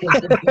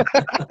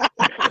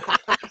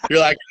 You're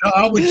like, no,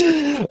 I was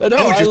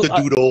just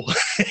a doodle.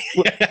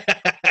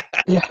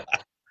 Yeah.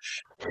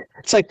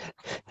 It's like,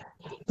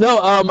 no,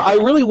 I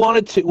really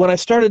wanted to, when I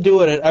started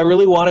doing it, I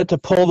really wanted to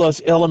pull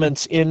those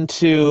elements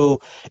into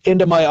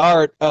my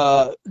art,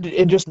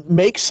 and just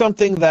make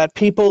something that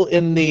people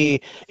in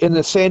the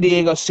San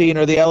Diego scene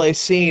or the LA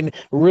scene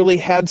really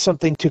had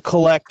something to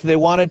collect. They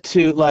wanted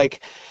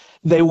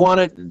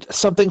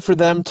something for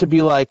them to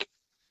be like,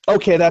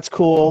 okay, that's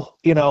cool.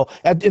 You know,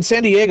 in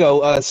San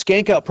Diego,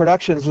 Skank Out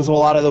Productions was a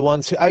lot of the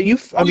ones who,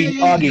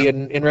 Augie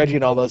and Reggie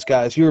and all those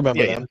guys. You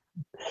remember them.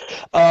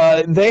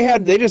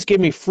 They just gave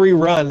me free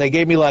run. They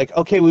gave me like,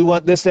 okay, we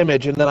want this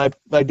image, and then I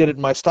did it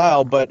in my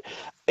style. But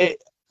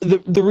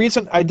the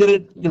reason I did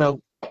it, you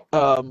know,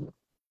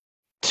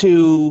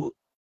 to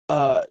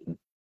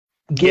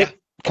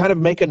kind of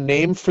make a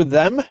name for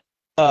them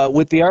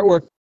with the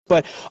artwork.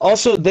 But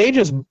also, they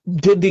just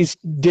did these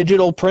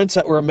digital prints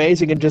that were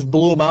amazing and just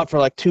blew them out for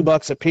like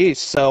 $2 a piece.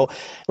 So,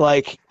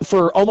 like,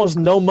 for almost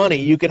no money,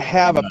 you could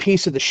have a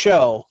piece of the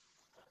show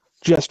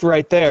just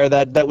right there.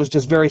 That was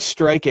just very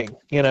striking,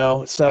 you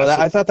know. So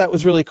I thought that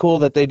was really cool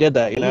that they did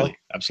that. You know,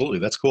 absolutely,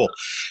 that's cool.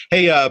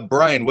 Hey,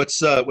 Brian, what's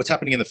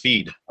happening in the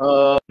feed?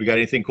 We got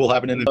anything cool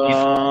happening in the feed?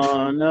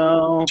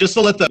 No. Just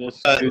to let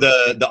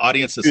the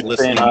audience that's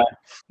listening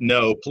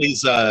know,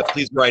 please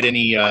write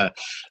any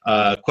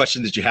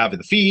questions that you have in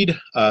the feed,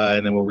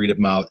 and then we'll read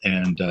them out,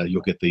 and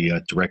you'll get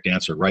the direct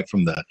answer right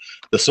from the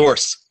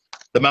source,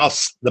 the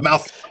mouth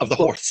of the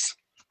horse.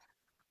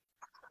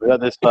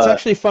 It's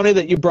actually funny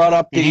that you brought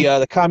up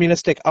the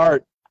communistic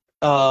art.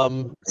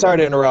 Sorry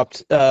to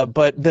interrupt,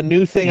 but the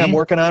new thing I'm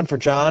working on for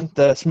John,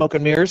 the Smoke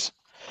and Mirrors,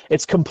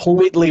 it's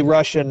completely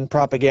Russian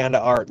propaganda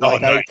art.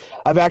 Like, nice.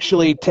 I've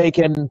actually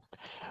taken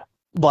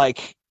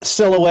like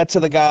silhouettes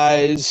of the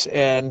guys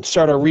and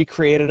sort of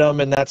recreated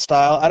them in that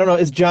style. I don't know.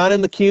 Is John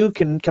in the queue?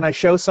 Can I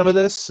show some of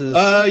this?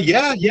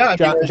 Yeah.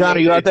 John, are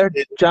you out there?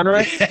 John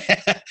Roy?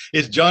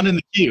 Is John in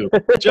the queue?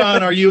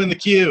 John, are you in the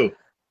queue?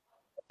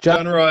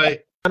 John Roy.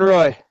 John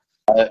Roy.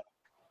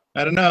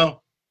 I don't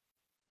know.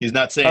 He's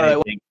not saying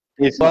anything.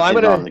 Well, I'm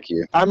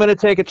gonna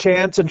take a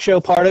chance and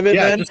show part of it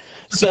then.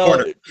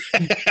 So,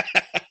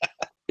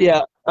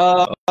 yeah.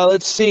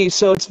 Let's see.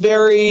 So it's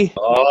very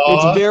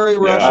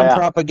Russian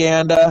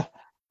propaganda.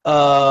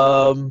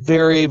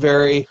 Very,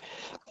 very.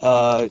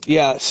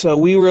 Yeah. So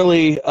we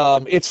really.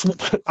 It's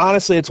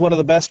honestly, it's one of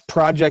the best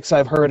projects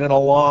I've heard in a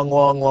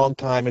long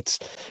time. It's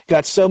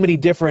got so many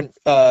different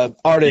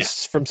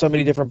artists from so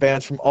many different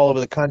bands from all over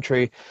the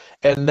country,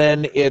 and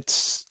then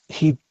he's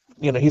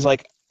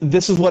like,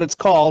 this is what it's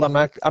called. I'm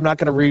not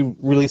going to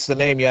re-release the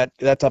name yet.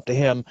 That's up to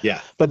him. Yeah.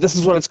 But this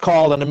is what it's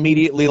called, and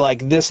immediately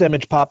like this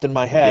image popped in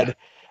my head,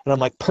 and I'm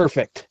like,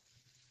 perfect.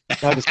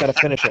 Now I just got to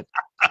finish it.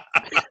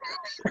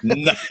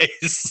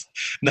 Nice.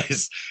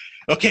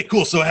 Okay,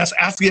 cool. So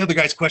ask the other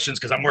guys questions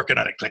because I'm working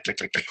on it. Click.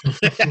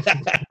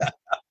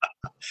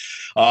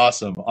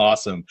 Awesome.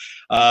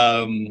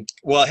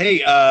 Well, hey,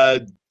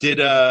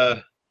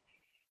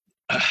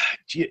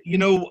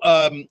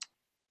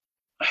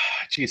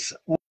 geez.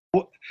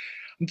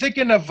 I'm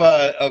thinking of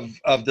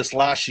this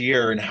last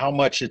year and how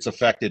much it's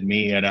affected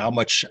me and how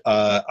much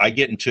I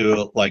get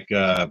into like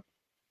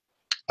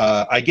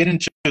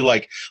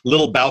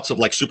little bouts of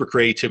like super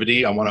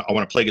creativity. I want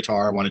to play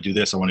guitar. I want to do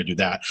this. I want to do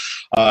that.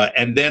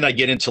 And then I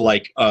get into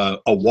like a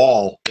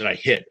wall that I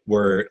hit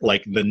where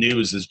like the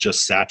news is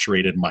just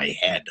saturated my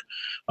head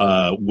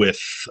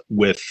with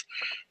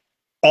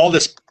all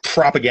this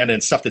propaganda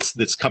and stuff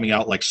that's coming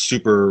out like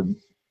super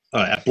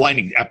at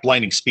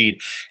blinding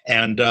speed,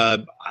 and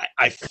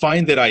I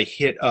find that I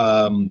hit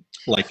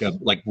like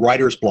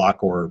writer's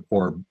block or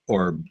a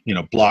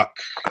block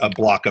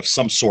of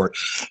some sort.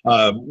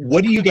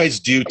 What do you guys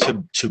do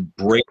to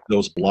break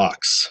those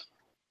blocks?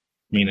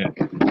 I mean,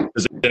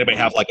 does anybody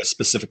have like a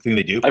specific thing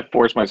they do? I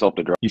force myself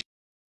to draw.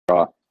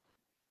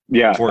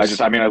 Yeah, I'm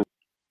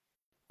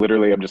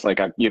just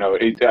like, I'm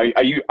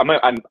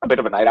a bit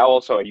of a night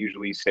owl, so I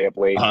usually stay up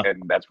late,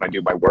 and that's when I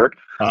do my work.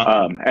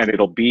 And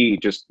it'll be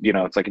just,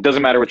 it's like, it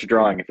doesn't matter what you're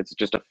drawing. If it's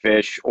just a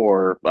fish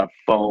or a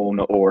phone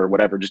or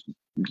whatever, just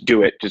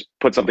do it. Just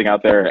put something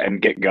out there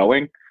and get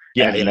going.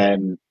 And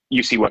then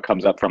you see what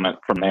comes up from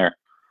there.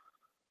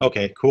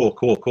 Okay,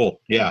 cool.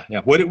 Yeah.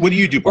 What do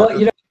you do,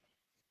 Parker?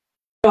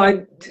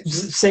 Well,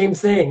 same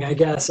thing, I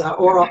guess,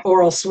 or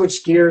I'll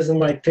switch gears and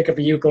like pick up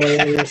a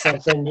ukulele or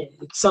something ADD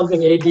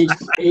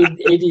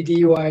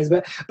wise.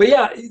 But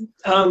yeah,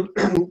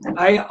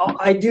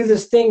 I do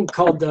this thing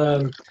called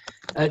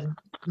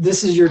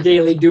this is your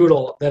daily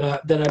doodle that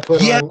I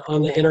put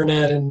on the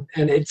internet, and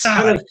it's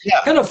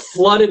kind of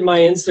flooded my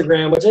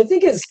Instagram, which I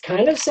think is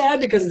kind of sad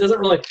because it doesn't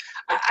really.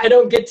 I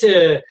don't get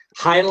to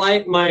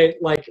highlight my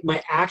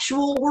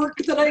actual work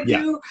that I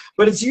do,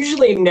 but it's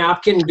usually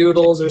napkin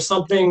doodles or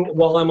something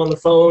while I'm on the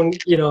phone,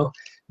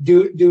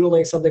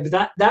 doodling something.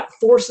 But that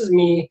forces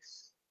me,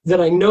 that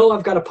I know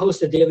I've got to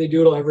post a daily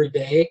doodle every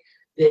day.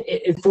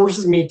 It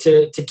forces me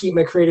to keep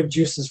my creative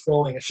juices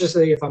flowing. It's just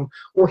like if I'm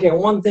working on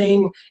one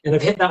thing and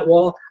I've hit that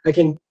wall, I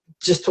can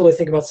just totally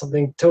think about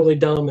something totally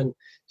dumb and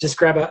just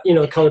grab out,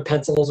 colored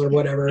pencils or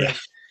whatever,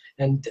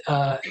 and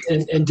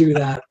do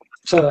that.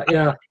 So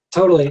yeah,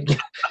 totally.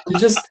 You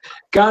just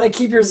gotta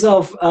keep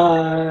yourself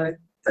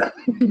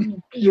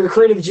your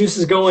creative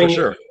juices going. For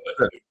sure.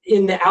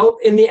 In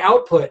the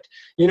output.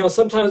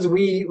 Sometimes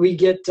we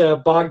get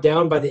bogged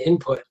down by the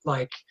input,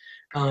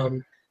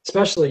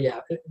 especially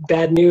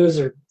bad news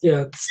or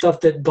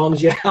stuff that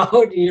bums you out,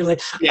 and you're like,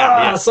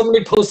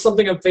 somebody posts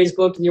something on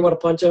Facebook and you want to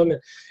punch them,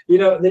 and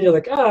then you're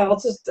like, I'll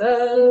just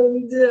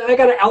I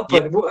gotta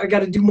output. I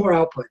gotta do more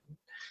output.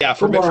 Yeah,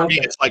 for me,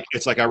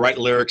 it's like I write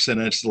lyrics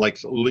and it's like,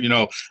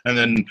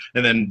 and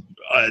then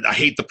I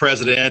hate the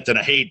president and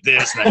I hate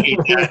this and I hate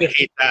that and I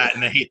hate that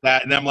and I hate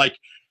that, and I'm like,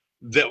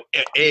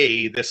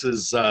 this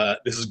is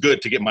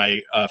good to get my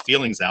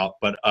feelings out,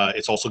 but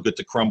it's also good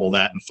to crumble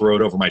that and throw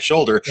it over my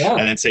shoulder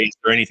and then say, is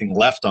there anything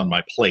left on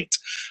my plate?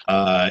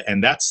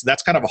 And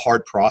that's kind of a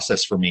hard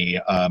process for me.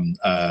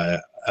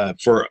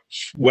 For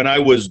when I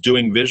was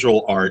doing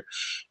visual art,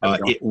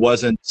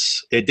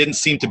 it didn't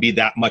seem to be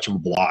that much of a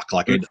block.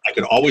 Like I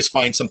could always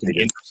find something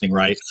interesting,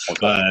 right?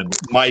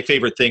 My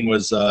favorite thing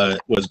was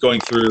going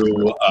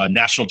through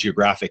National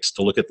Geographics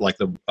to look at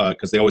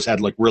because they always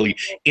had really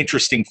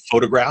interesting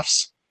photographs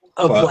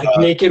of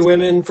naked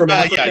women from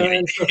Africa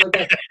and stuff like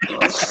that.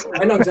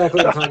 I know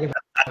exactly what I'm talking about.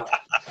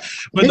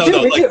 But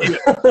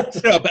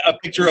a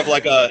picture of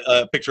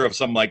a picture of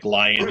some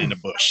lion in a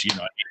bush,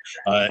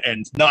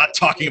 and not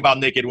talking about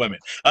naked women.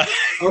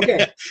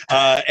 Okay.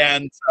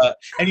 And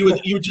you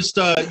would just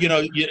there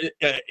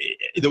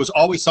was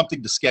always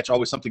something to sketch,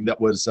 always something that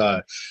was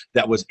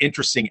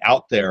interesting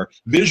out there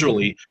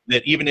visually,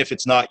 that even if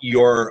it's not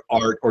your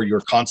art or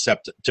your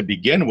concept to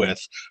begin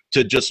with,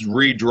 to just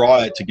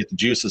redraw it to get the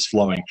juices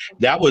flowing.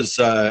 That was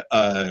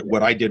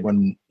what I did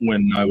when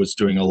I was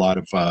doing a lot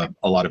of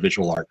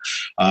visual art.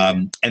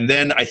 And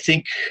then I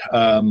think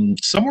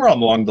somewhere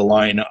along the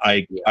line,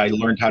 I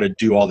learned how to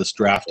do all this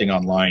drafting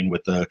online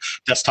with the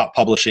desktop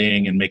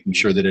publishing and making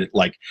sure that it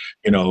that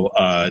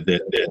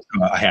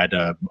I had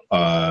the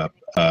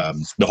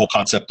whole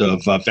concept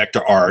of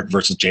vector art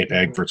versus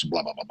JPEG versus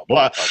blah blah blah blah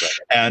blah. Okay.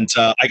 And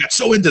I got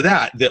so into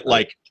that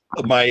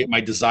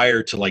my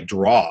desire to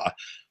draw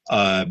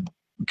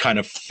kind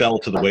of fell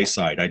to the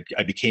wayside.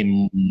 I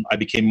became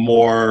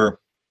more,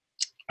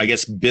 I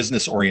guess,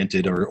 business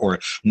oriented or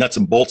nuts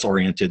and bolts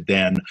oriented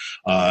than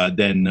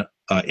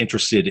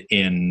interested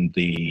in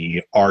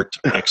the art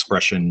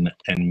expression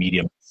and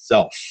medium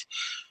itself.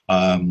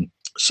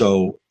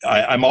 So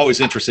I'm always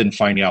interested in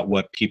finding out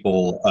what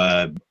people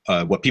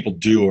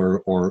do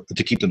or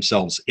to keep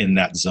themselves in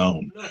that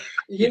zone.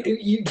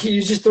 You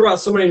just throw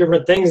out so many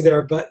different things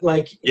there, but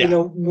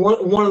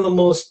one of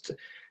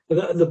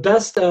the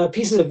best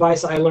piece of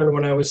advice I learned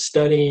when I was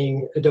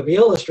studying Adobe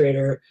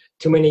Illustrator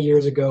too many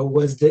years ago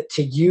was that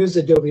to use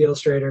Adobe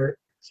Illustrator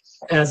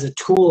as a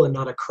tool and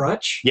not a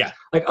crutch. Yeah.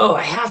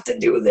 I have to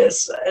do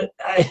this.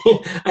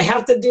 I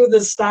have to do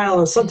this style.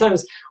 And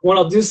sometimes when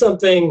I'll do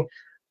something,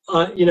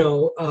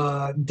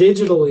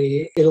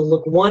 digitally, it'll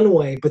look one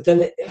way, but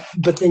then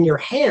your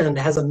hand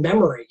has a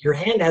memory. Your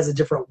hand has a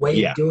different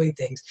way of doing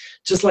things,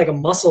 just like a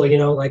muscle.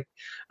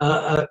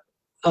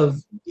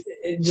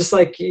 Just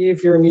like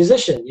if you're a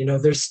musician,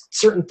 there's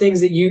certain things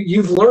that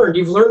you've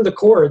learned the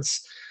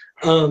chords.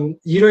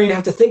 You don't even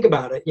have to think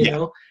about it,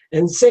 know.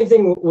 And same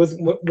thing with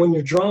when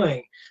you're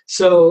drawing.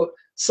 So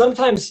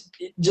sometimes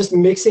just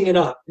mixing it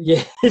up, you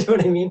know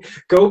what I mean.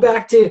 Go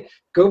back to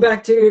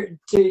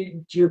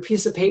your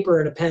piece of paper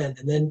and a pen,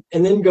 and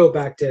then go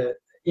back to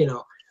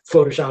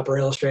Photoshop or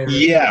Illustrator.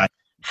 Yeah.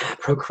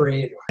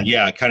 Procreate.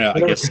 Yeah, kind of.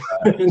 I guess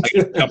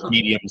jump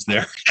mediums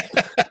there.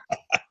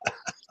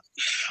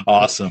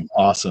 Awesome.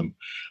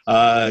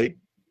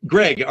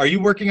 Gregg, are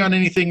you working on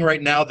anything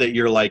right now that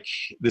you're like,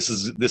 this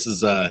is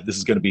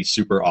going to be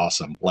super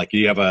awesome? Do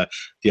you have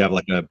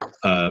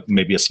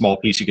maybe a small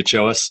piece you could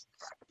show us?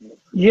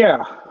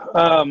 Yeah.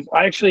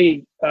 I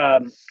actually,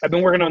 I've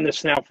been working on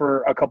this now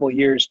for a couple of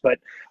years, but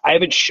I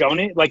haven't shown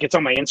it. It's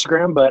on my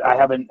Instagram, but I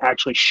haven't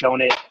actually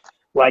shown it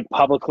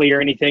publicly or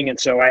anything. And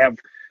so I have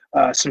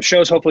some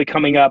shows hopefully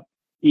coming up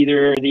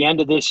either the end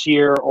of this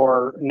year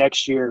or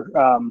next year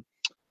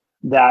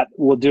that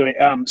we'll do it.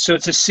 So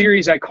it's a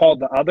series I call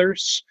The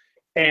Others,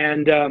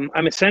 and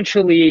I'm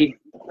essentially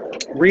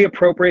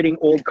reappropriating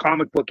old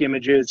comic book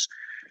images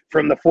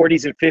from the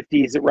 40s and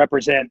 50s that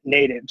represent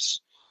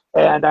natives,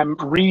 and I'm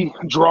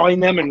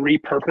redrawing them and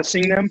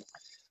repurposing them.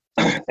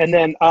 And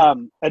then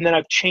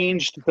I've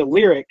changed the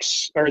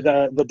lyrics or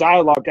the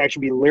dialogue to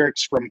actually be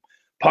lyrics from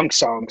punk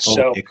songs.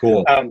 Okay,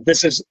 cool.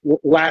 This is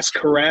Last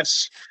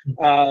Caress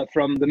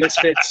from the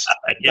Misfits.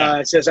 Yeah.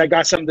 It says, I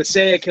got something to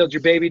say. I killed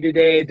your baby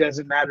today. It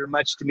doesn't matter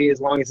much to me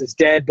as long as it's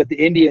dead. But the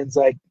Indians,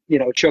 like,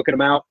 choking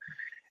them out.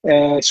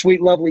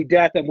 Sweet, lovely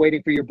death. I'm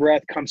waiting for your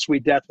breath. Come,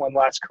 sweet death, one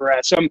last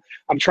caress. So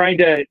I'm trying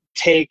to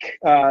take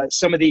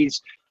some of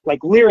these like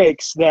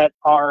lyrics that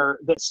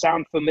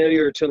sound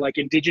familiar to like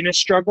Indigenous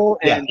struggle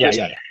and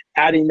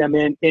adding them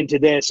into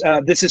this.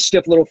 This is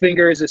Stiff Little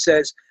Fingers. It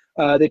says,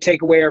 they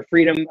take away our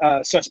freedom,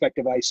 suspect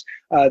device.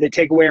 They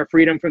take away our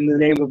freedom from the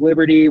name of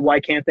liberty. Why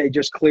can't they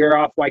just clear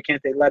off? Why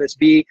can't they let us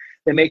be?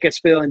 They make us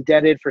feel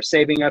indebted for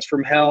saving us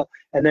from hell,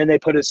 and then they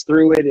put us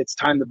through it. It's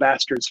time the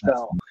bastards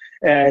fell.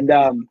 And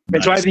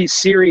so I have these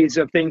series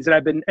of things that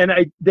I've been, and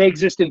they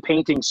exist in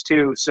paintings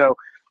too. So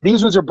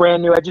these ones are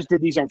brand new. I just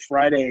did these on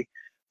Friday.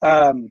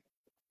 I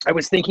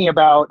was thinking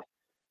about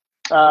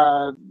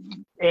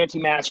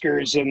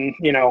anti-maskers and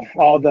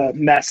all the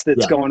mess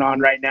that's going on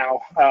right now.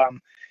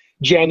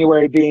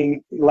 January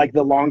being like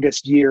the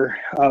longest year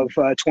of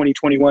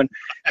 2021,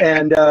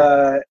 and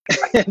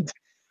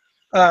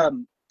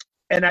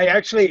I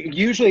actually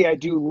usually I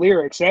do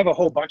lyrics. I have a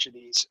whole bunch of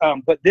these,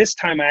 but this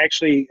time I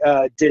actually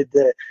did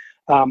the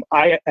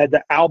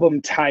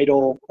album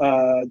title,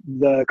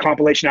 the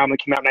compilation album that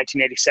came out in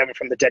 1987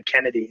 from the Dead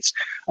Kennedys.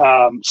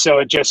 So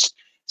it just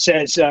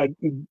says,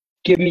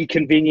 "Give me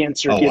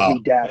convenience or give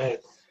me death,"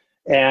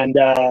 and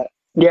so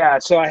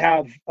I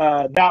have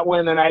that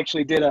one, and I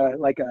actually did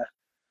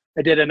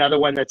I did another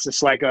one that's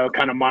just like a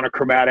kind of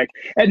monochromatic,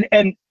 and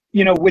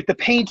with the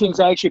paintings,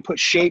 I actually put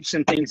shapes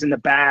and things in the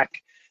back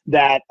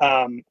that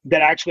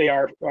actually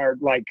are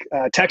like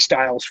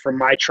textiles from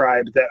my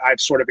tribe that I've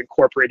sort of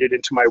incorporated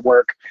into my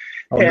work.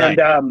 So I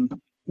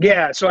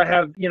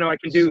have I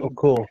can do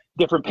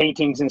different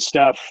paintings and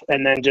stuff,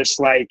 and then just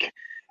like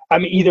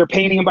I'm either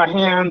painting them by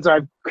hands. I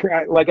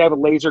have a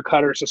laser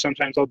cutter, so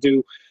sometimes I'll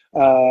do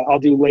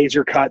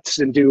laser cuts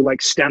and do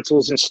like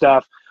stencils and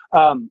stuff.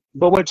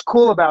 But what's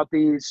cool about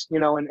these,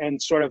 and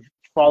sort of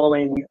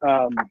following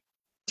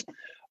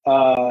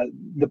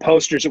the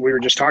posters that we were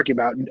just talking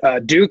about,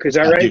 Duke, is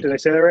that right? Duke. Did I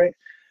say that right?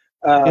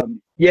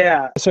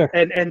 Yeah. Sir.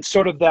 And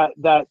sort of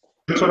that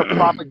sort of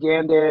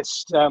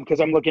propagandist,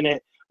 because I'm looking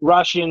at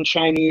Russian,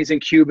 Chinese,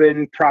 and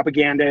Cuban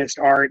propagandist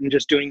art and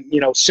just doing,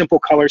 simple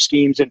color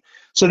schemes. And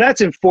so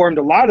that's informed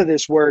a lot of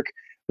this work.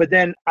 But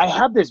then I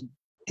have this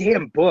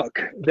damn book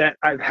that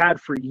I've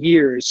had for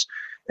years,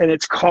 and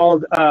it's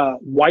called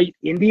White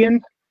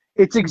Indian.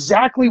 It's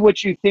exactly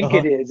what you think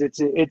it is.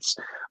 It's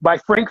by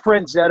Frank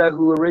Franzetta,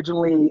 who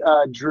originally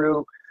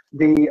drew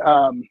the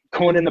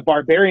Conan the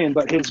Barbarian,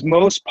 but his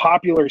most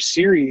popular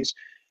series,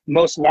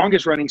 most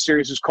longest running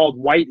series, is called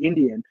White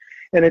Indian.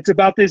 And it's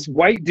about this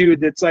white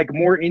dude that's like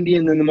more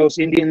Indian than the most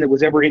Indian that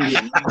was ever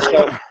Indian.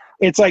 So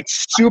it's like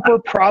super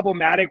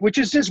problematic, which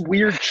is this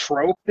weird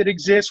trope that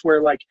exists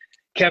where like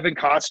Kevin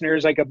Costner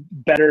is like a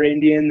better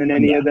Indian than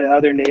any of the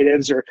other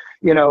natives, or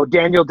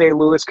Daniel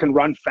Day-Lewis can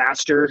run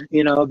faster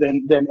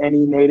than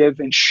any native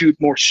and shoot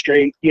more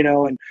straight,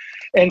 and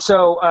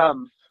so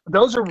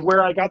those are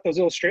where I got those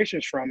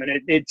illustrations from,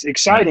 and it's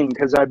exciting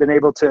because I've been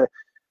able to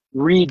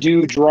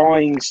redo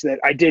drawings that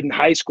I did in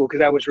high school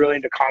because I was really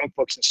into comic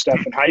books and stuff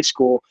in high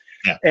school,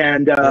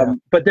 and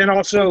but then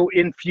also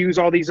infuse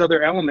all these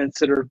other elements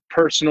that are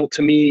personal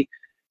to me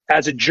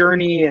as a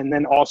journey, and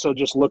then also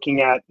just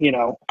looking at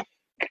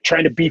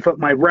trying to beef up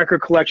my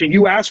record collection.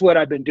 You asked what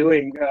I've been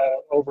doing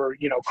over,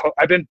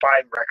 I've been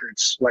buying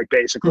records, like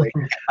basically.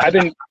 I've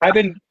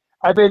been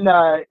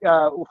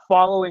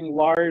following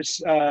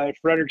Lars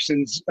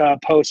Fredriksson's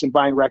posts and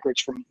buying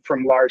records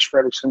from Lars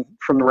Fredriksson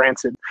from the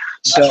Rancid.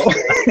 So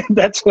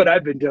that's what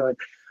I've been doing.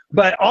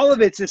 But all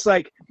of it's just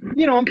like,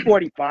 I'm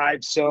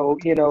 45, so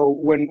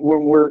when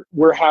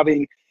we're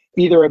having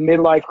either a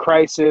midlife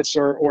crisis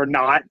or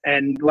not,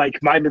 and like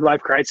my midlife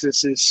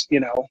crisis is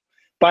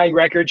buying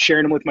records,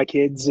 sharing them with my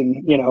kids,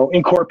 and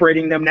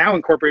incorporating them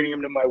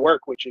to my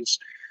work, which is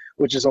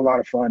a lot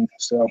of fun.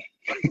 So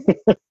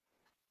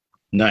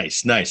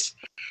nice.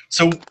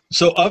 So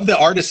of the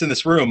artists in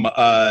this room,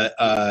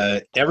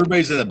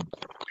 everybody's in a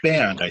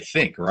band, I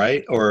think,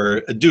 right?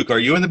 Or Duke, are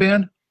you in the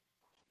band?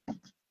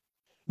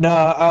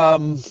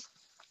 No,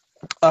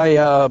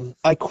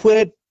 I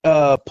quit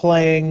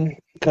playing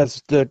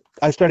because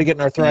I started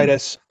getting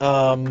arthritis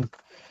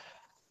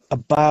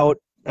about,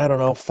 I don't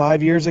know,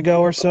 5 years ago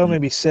or so,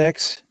 maybe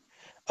 6,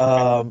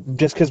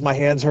 just because my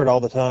hands hurt all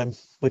the time,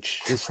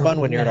 which is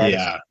fun when you're an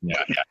artist.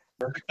 Yeah.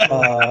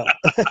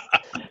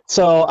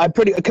 So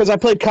because I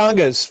played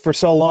congas for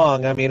so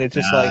long. I mean, it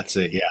just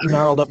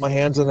gnarled up my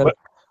hands, and then.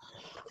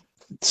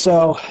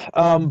 So,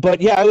 but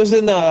yeah, I was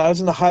in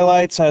the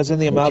highlights. I was in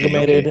the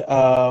amalgamated.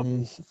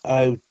 Okay.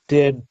 I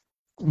did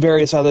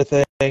various other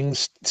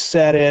things,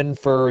 set in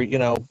for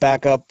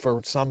backup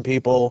for some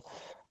people.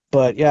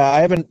 But yeah,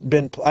 I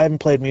haven't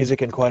played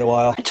music in quite a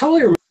while. I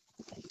totally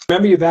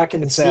remember you back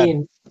in the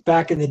scene,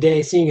 back in the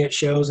day, seeing you at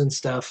shows and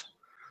stuff.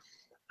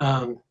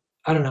 I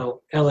don't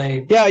know,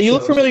 LA. Yeah, you shows,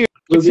 look familiar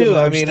too.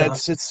 I mean,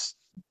 stuff. It's.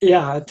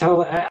 Yeah,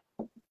 totally.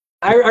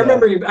 I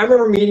remember you. I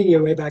remember meeting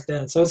you way back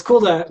then. So it's cool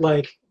to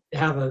like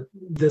have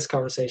this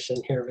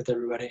conversation here with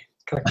everybody.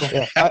 Kind of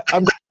cool. Yeah,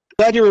 I'm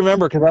glad you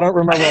remember because I don't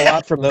remember a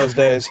lot from those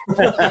days.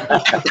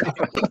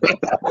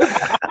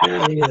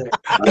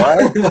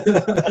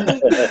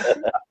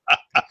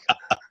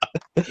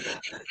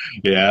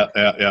 Yeah.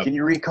 Can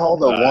you recall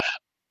the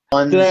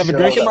one? Did I have a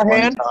drink in my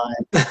hand?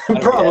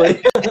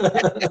 Probably.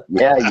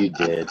 Yeah, you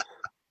did.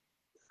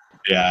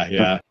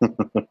 Yeah.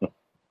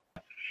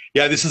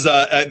 Yeah, this is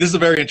a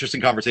very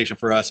interesting conversation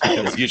for us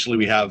because usually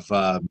we have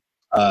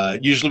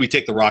usually we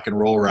take the rock and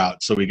roll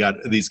route. So we got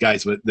these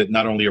guys that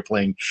not only are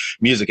playing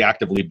music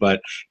actively,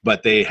 but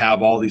they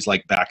have all these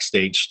like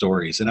backstage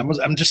stories. And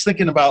I'm just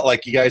thinking about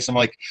like you guys. I'm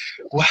like,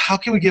 well, how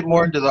can we get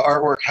more into the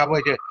artwork? How do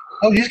I get?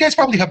 Oh, these guys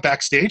probably have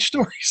backstage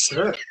stories.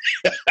 Sure.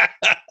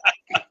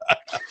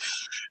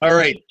 All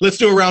right, let's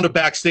do a round of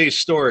backstage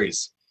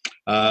stories.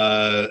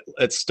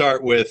 Let's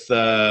start with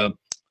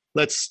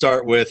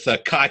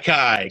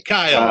Kai.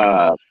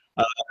 Kyle.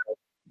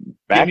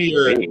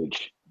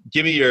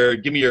 Give me your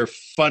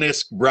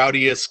funnest,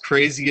 rowdiest,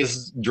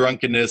 craziest,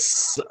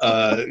 drunkenness,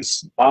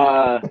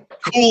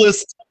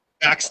 coolest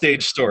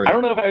backstage story. I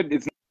don't know if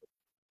it's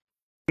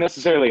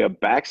necessarily a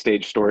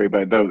backstage story,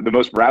 but the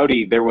most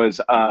rowdy, there was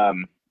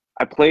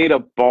I played a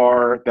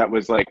bar that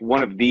was like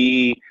one of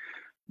the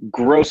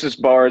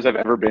grossest bars I've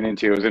ever been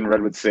into. It was in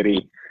Redwood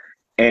City,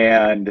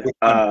 and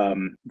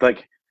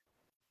like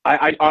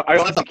I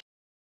honestly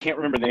can't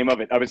remember the name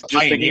of it. I was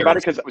just thinking about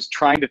it because I was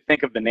trying to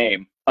think of the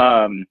name.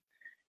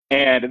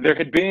 And there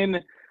had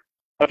been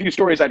a few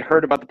stories I'd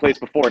heard about the place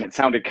before, and it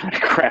sounded kind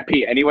of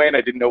crappy anyway, and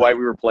I didn't know why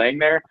we were playing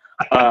there.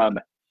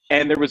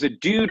 And there was a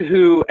dude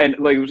who, and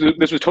like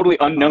this was totally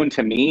unknown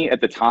to me at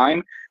the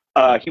time.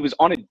 He was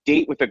on a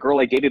date with a girl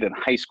I dated in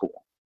high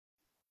school.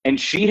 And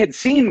she had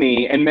seen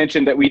me and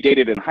mentioned that we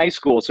dated in high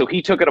school, so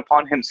he took it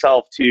upon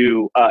himself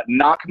to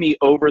knock me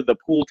over the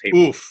pool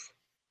table. Oof.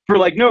 For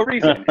like no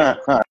reason.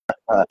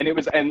 And it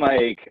was, and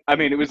like, I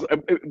mean, it was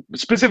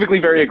specifically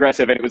very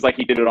aggressive, and it was like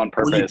he did it on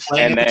purpose.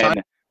 And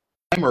then,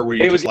 or were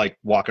you just like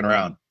walking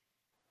around?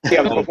 Yeah,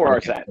 it was before our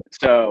set.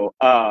 So,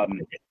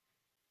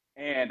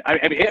 and I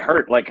mean, it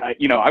hurt. Like,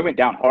 I went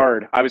down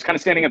hard. I was kind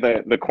of standing at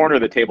the corner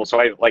of the table,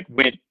 so I like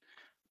went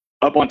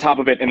up on top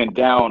of it and then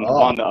down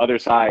on the other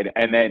side,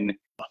 and then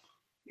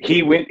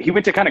he went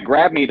to kind of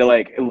grab me to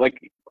like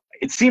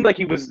it seemed like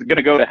he was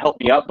gonna go to help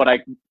me up, but I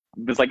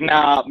was like,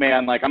 nah,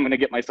 man, like I'm gonna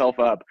get myself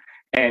up.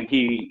 And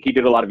he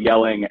did a lot of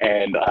yelling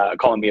and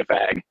calling me a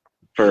fag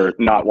for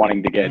not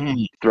wanting to get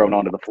thrown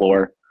onto the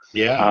floor.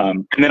 Yeah.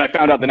 And then I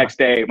found out the next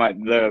day, my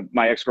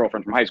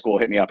ex-girlfriend from high school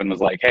hit me up and was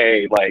like,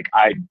 hey, like,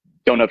 I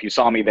don't know if you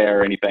saw me there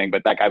or anything,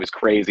 but that guy was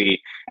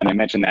crazy. And I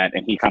mentioned that,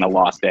 and he kind of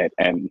lost it.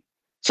 And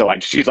so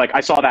she's like,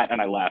 I saw that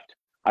and I left.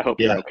 I hope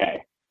you're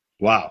okay.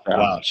 Wow.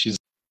 Wow. She's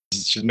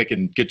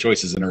making good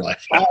choices in her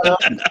life.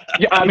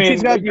 Yeah, I mean,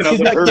 she's got kids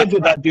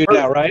with that dude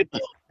now, right?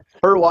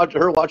 Her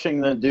watching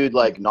the dude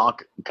like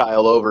knock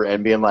Kyle over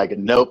and being like,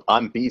 "Nope,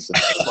 I'm piecing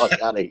the fuck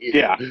out of here."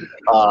 Yeah,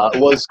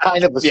 was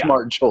kind of a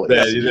smart choice.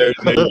 There you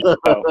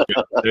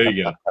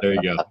go.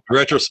 In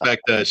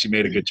retrospect, she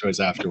made a good choice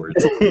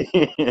afterwards.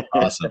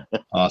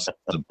 Awesome.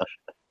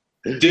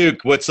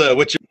 Duke, what's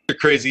your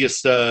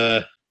craziest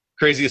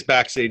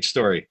backstage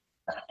story?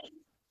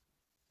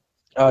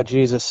 Oh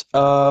Jesus.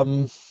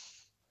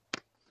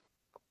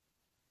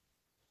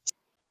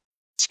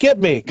 Skip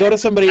me. Go to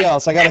somebody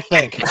else. I gotta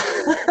think.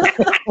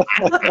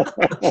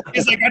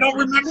 He's like, I don't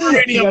remember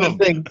any of them.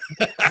 Think.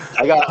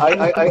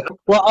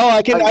 Well,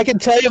 I can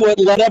tell you what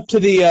led up to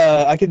the.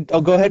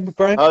 Go ahead,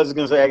 Brian. I was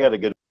gonna say I got a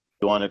good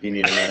one if you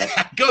need a minute.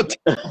 Good.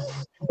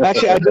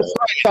 Actually, I just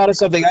thought of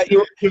something.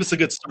 Give us a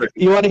good story.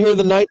 You want to hear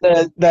the night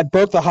that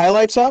broke the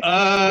highlights up?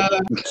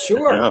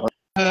 Sure.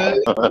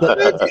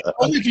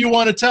 Only if you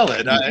want to tell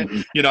it. I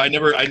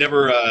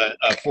never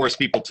force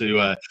people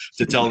to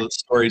tell the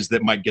stories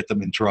that might get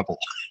them in trouble.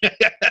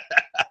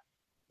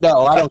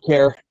 No, I don't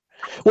care.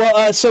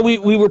 Well, so we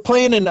were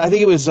playing in, I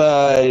think it was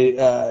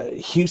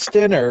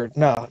Houston or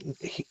no,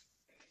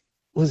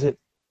 was it?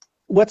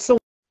 What's the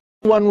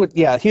one with?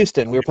 Yeah,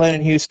 Houston. We were playing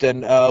in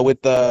Houston with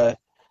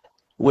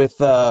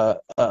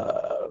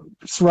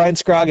Ryan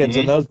Scroggins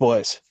and those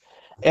boys.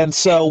 And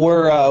so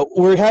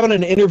we're having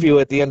an interview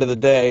at the end of the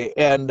day,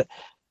 and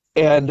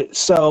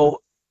so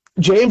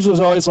James was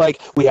always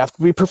like, we have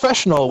to be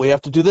professional, we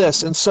have to do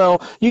this. And so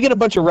you get a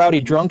bunch of rowdy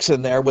drunks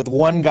in there with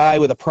one guy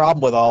with a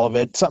problem with all of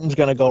it, something's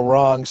going to go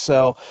wrong.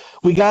 So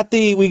we got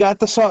the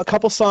song, a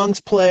couple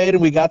songs played,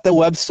 and we got the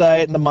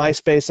website and the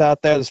MySpace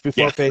out there. This is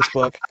before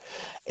Facebook.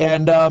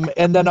 And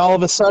then all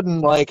of a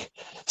sudden, like,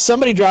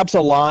 somebody drops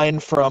a line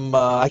from,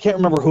 I can't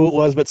remember who it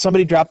was, but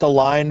somebody dropped a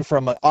line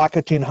from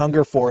Akatun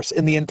Hunger Force,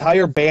 and the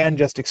entire band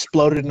just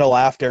exploded into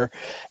laughter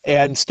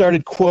and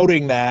started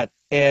quoting that.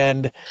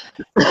 And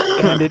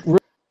it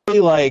really,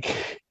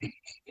 like,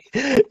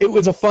 it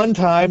was a fun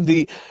time.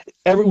 We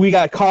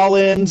got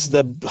call-ins,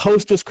 the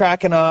host was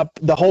cracking up,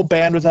 the whole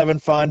band was having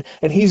fun,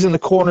 and he's in the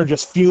corner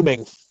just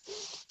fuming.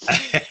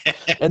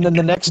 And then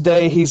the next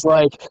day he's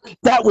like,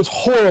 that was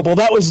horrible.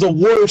 That was the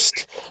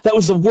worst. That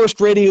was the worst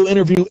radio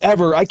interview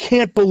ever. I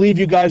can't believe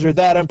you guys are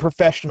that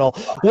unprofessional.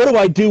 What do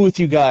I do with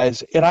you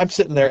guys? And I'm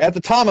sitting there. At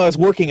the time I was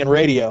working in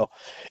radio.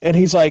 And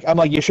he's like, I'm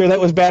like, you sure that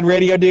was bad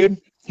radio, dude?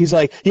 He's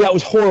like, yeah, it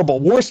was horrible.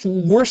 Worst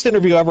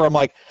interview ever. I'm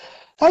like,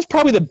 that was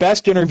probably the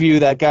best interview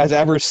that guy's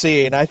ever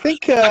seen. I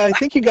think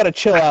you got to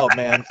chill out,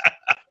 man.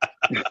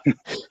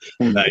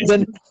 Nice.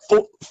 Then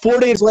 4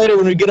 days later,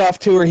 when we get off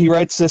tour, he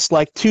writes this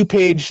like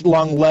 2-page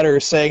long letter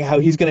saying how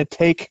he's gonna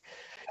take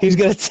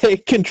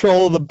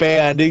control of the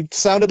band. He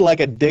sounded like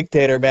a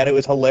dictator, man. It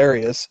was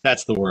hilarious.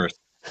 That's the worst.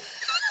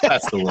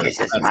 That's the worst.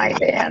 This is my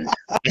band.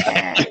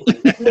 Yeah,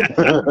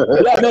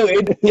 no,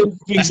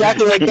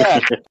 exactly like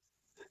that.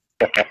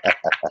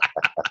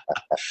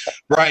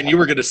 Brian, you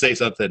were going to say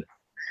something.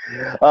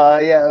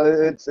 Yeah,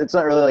 it's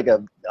not really like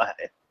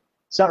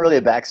it's not really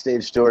a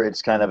backstage story.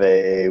 It's kind of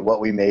a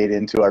what we made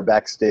into our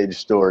backstage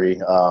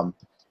story.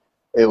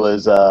 It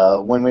was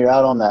when we were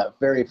out on that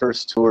very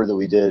first tour that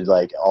we did,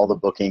 like all the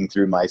booking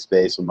through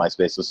MySpace, when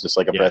MySpace was just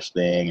like a fresh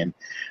thing, and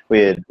we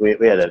had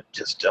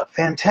just a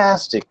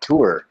fantastic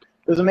tour.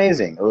 It was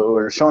amazing. We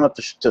were showing up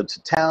to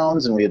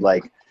towns, and we had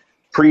like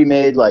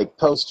pre-made like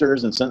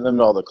posters and sent them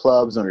to all the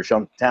clubs, and we were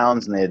showing up to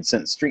towns, and they had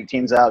sent street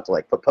teams out to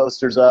like put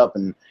posters up,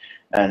 and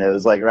it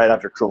was like right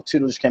after Cruel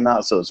Tutelage came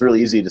out, so it was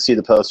really easy to see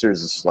the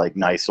posters. It's like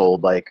nice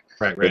old like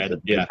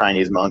the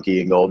Chinese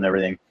monkey and gold and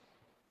everything.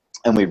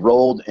 And we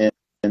rolled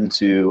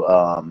into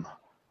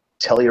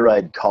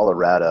Telluride,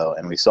 Colorado,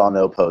 and we saw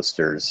no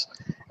posters,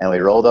 and we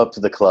rolled up to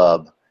the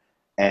club,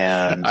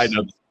 and I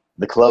know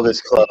the club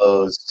is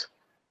closed,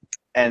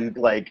 and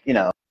like, you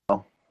know,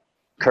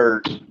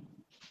 Kurt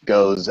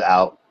goes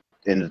out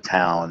into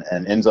town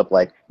and ends up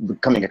like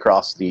coming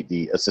across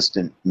the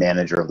assistant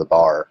manager of the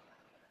bar,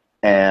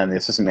 and the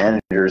assistant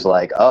manager is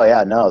like, oh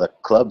yeah, no, the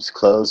club's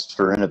closed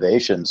for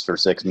renovations for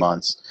 6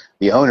 months.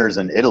 The owner's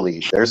in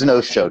Italy. There's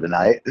no show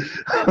tonight.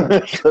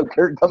 So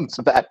Kurt comes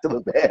back to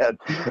the band,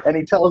 and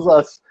he tells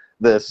us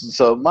this.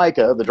 So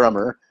Micah, the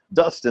drummer,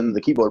 Dustin,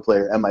 the keyboard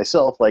player, and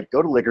myself, like,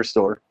 go to liquor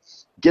store,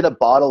 get a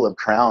bottle of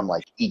Crown,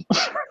 like, each.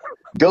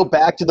 Go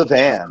back to the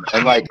van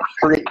and like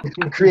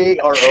create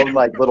our own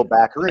like little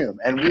back room.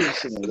 And we were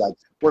sitting like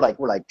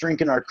we're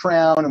drinking our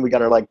Crown, and we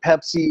got our like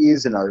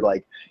Pepsis and our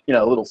like, you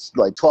know, little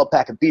like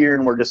 12-pack of beer,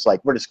 and we're just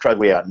crud.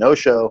 We got no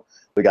show.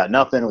 We got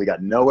nothing. We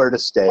got nowhere to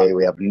stay.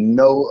 We have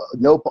no.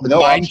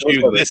 Mind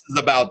you, this is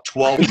about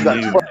 12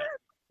 noon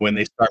when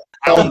they start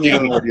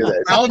pounding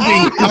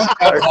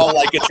alcohol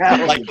like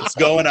it's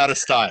going out of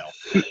style.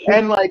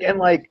 And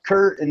like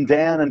Kurt and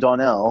Dan and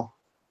Donnell,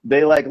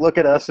 they like look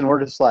at us, and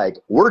we're just like,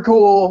 we're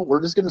cool.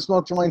 We're just gonna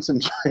smoke joints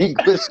and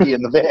drink whiskey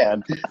in the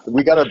van.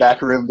 We got our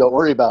back room. Don't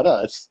worry about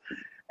us.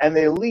 And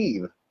they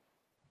leave.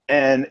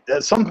 And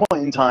at some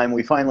point in time,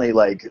 we finally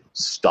like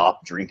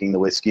stop drinking the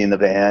whiskey in the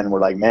van.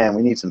 We're like, man,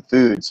 we need some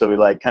food. So we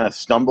like kind of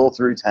stumble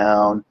through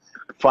town,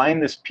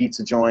 find this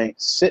pizza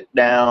joint, sit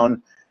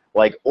down,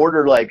 like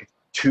order like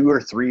 2 or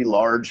 3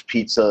 large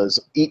pizzas,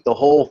 eat the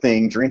whole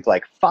thing, drink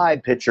like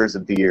 5 pitchers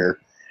of beer.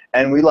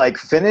 And we like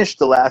finish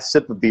the last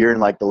sip of beer and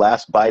like the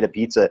last bite of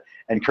pizza,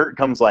 and Kurt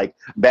comes like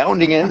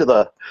bounding into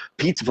the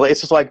pizza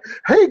place. It's like,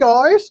 hey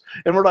guys,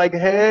 and we're like,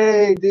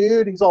 hey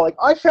dude. He's all like,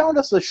 I found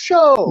us a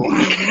show.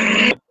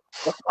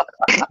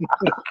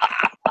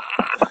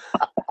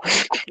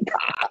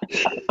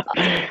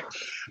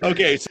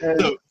 Okay,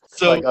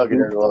 so like, oh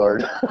dear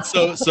Lord.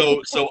 so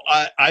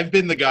I've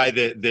been the guy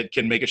that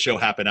can make a show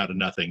happen out of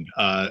nothing.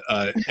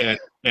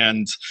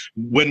 And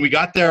when we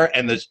got there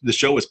and the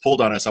show was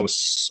pulled on us, I was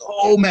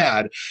so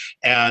mad.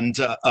 And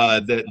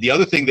the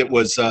other thing that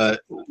was a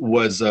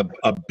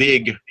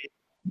big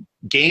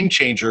game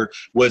changer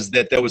was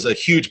that there was a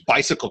huge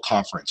bicycle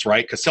conference,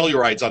 right? Because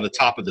Telluride's on the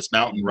top of this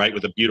mountain, right,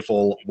 with a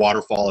beautiful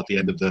waterfall at the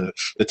end of the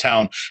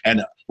town,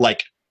 and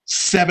like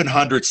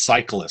 700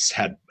 cyclists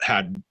had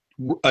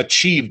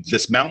achieved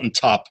this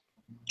mountaintop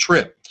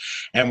trip,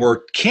 and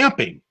were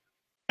camping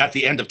at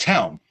the end of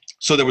town.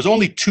 So there was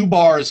only 2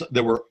 bars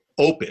that were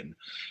open,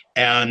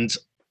 and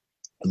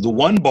the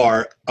one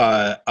bar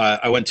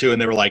I went to,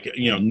 and they were like,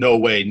 you know, no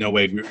way,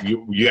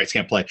 you guys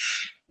can't play.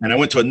 And I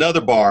went to another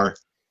bar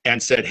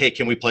and said, hey,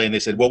 can we play? And they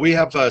said, well, we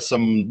have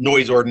some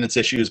noise ordinance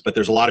issues, but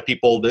there's a lot of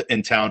people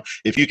in town.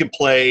 If you can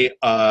play,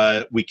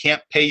 we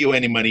can't pay you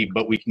any money,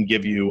 but we can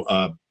give you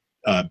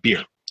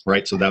beer.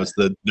 Right, so that was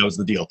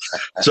the deal.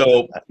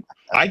 So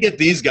I get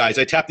these guys,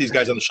 I tap these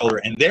guys on the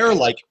shoulder, and they're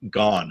like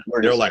gone.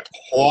 They're like,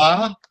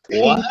 what?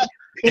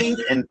 Pink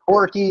and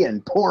porky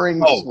and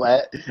pouring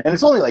sweat, and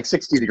it's only like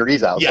 60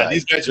 degrees outside. Yeah,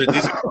 these guys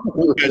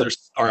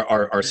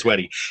are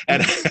sweaty,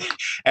 and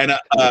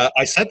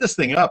I set this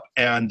thing up,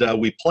 and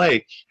we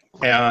play,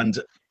 and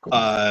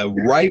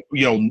right,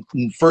 you know,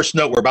 first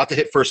note, we're about to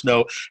hit first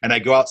note, and I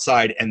go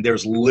outside, and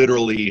there's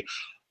literally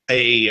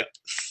a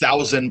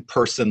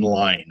 1,000-person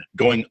line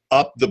going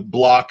up the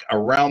block,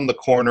 around the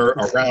corner,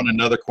 around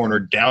another corner,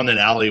 down an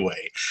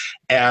alleyway.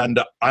 And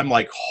I'm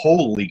like,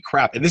 holy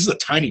crap. And this is a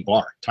tiny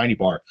bar.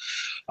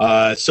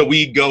 So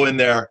we go in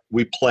there,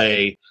 we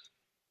play.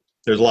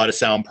 There's a lot of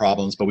sound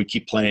problems, but we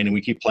keep playing and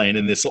we keep playing.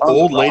 And this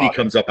old lady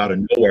comes up out of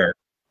nowhere.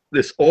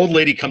 This old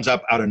lady comes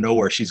up out of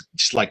nowhere. She's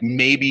like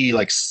maybe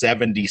like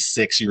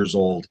 76 years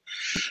old.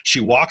 She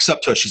walks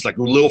up to us. She's like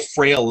a little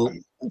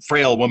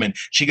frail woman.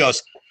 She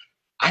goes,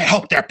 "I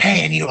hope they're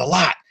paying you a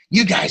lot.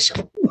 You guys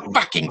are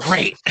fucking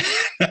great."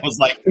 I was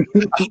like,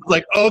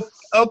 oh,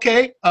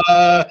 okay.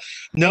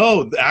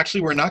 No, actually,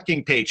 we're not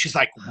getting paid. She's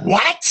like,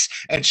 "What?"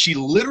 And she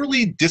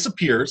literally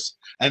disappears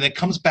and then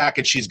comes back,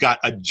 and she's got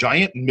a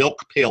giant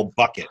milk pail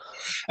bucket.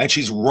 And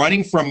she's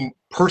running from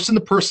person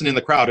to person in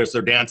the crowd as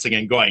they're dancing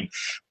and going,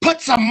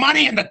 "Put some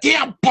money in the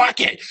damn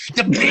bucket.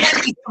 The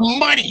band needs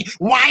money.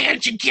 Why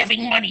aren't you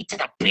giving money to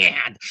the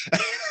band?"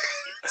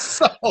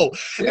 So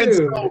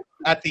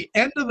at the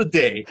end of the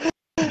day,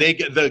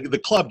 the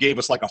club gave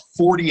us like a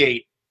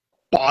 48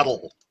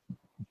 bottle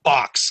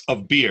box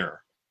of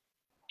beer,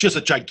 just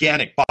a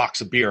gigantic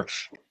box of beer.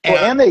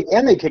 And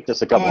they kicked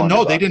us a couple.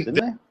 No, they didn't.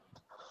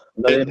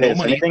 They didn't pay us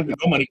anything? No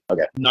money.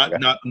 Okay.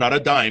 Not a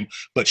dime.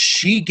 But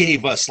she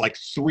gave us like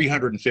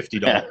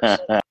 $350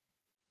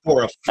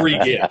 for a free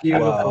gift.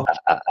 Wow.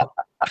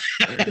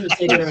 And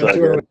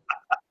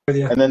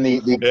then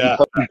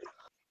the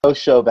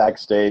post-show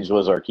backstage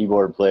was our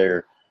keyboard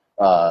player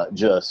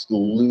just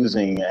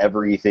losing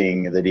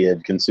everything that he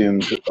had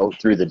consumed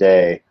through the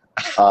day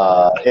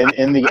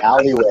in the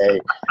alleyway,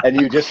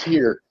 and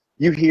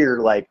you hear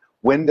like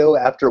window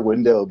after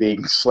window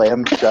being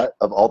slammed shut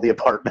of all the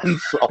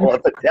apartments all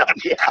up and down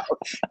the house,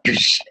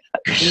 because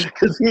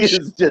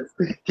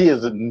he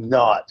is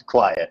not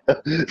quiet.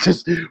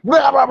 Just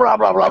rah, rah, rah,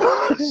 rah, rah.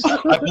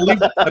 I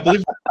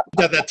believe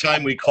at that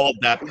time we called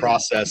that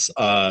process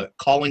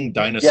calling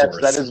dinosaurs.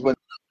 Yes, that is when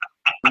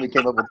we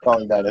came up with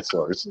calling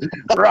dinosaurs.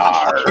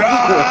 Rawr.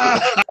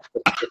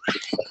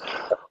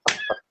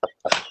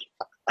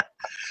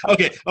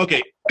 Okay.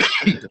 Okay.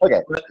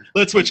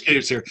 Let's switch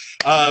gears here.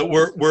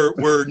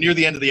 We're near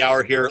the end of the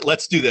hour here.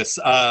 Let's do this.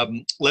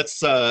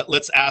 Let's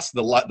ask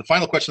the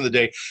final question of the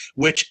day,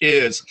 which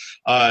is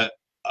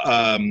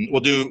we'll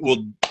do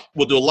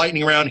a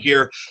lightning round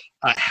here.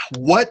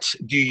 What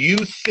do you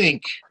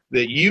think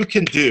that you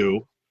can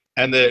do,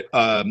 and that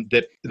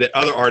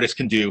other artists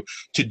can do,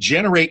 to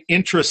generate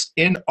interest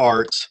in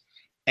art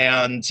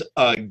and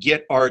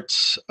get art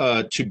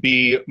to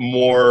be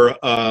more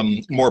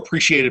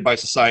appreciated by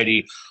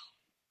society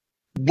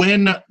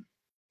when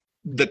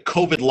the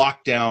COVID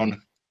lockdown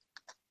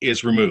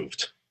is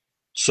removed?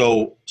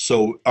 So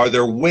are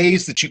there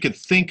ways that you can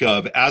think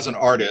of as an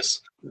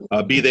artist,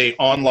 be they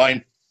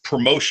online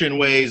promotion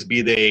ways,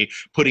 be they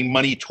putting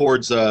money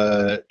towards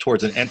an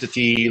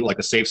entity like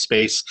a safe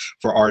space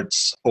for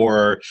arts,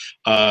 or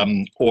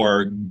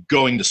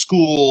going to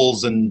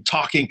schools and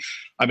talking?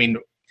 I mean,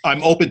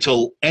 I'm open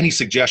to any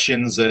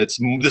suggestions. This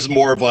is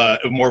more of a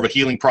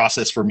healing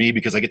process for me,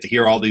 because I get to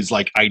hear all these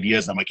like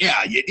ideas. And I'm like,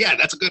 yeah,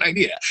 that's a good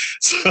idea.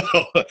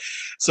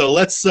 So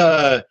let's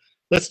do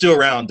a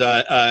round.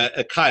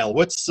 Kyle,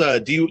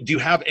 do you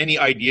have any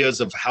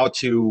ideas of how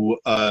to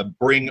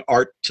bring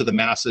art to the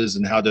masses,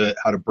 and how to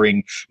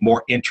bring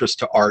more interest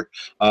to art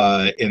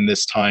in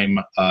this time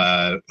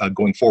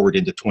going forward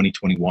into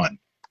 2021?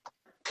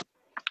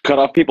 Cut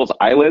off people's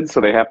eyelids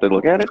so they have to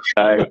look at it?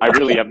 I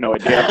really have no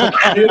idea.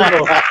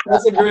 Beautiful.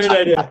 That's a great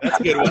idea. That's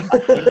a good one.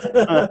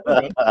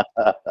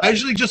 I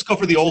usually just go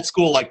for the old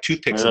school, like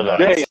toothpicks.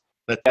 Yeah,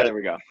 there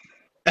we go.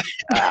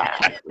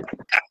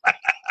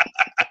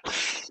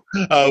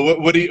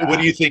 What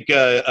do you think,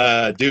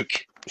 Duke?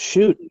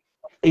 Shoot,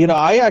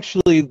 I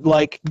actually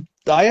like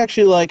my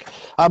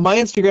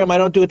Instagram. I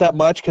don't do it that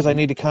much because I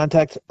need to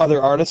contact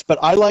other artists, but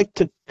I like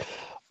to.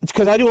 It's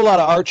because I do a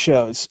lot of art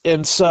shows,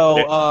 and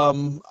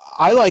so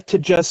I like to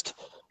just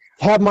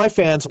have my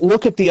fans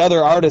look at the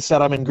other artists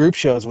that I'm in group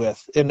shows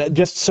with, and it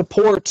just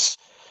supports,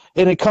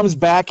 and it comes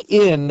back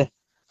in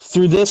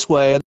through this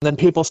way, and then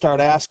people start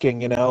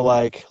asking,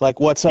 like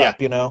what's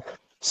up,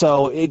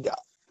 So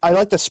I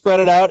like to spread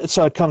it out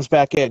so it comes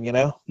back in,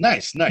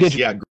 Nice.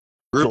 Yeah,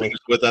 grouping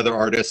with other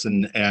artists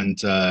and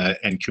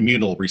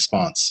communal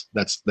response.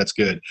 That's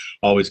good.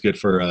 Always good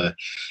for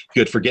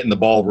getting the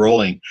ball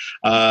rolling.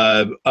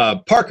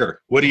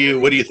 Parker, what do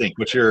you think?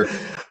 What's your?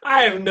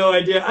 I have no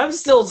idea. I'm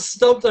still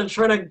stumped on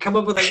trying to come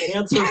up with an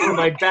answer for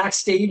my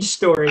backstage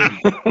story.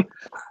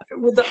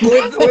 with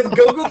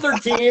Go-Go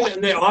 13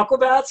 and the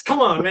Aquabats.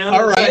 Come on, man.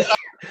 All right.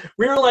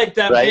 We were like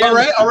that. Right.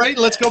 Band. All right.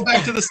 Let's go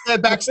back to the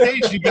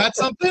backstage. You got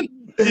something?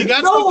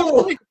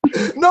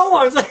 No,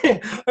 I'm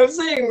saying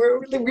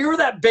we were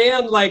that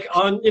band, like,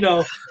 on,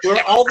 where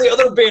all the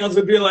other bands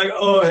would be like,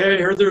 "Oh, hey,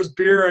 heard there's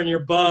beer on your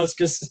bus,"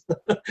 because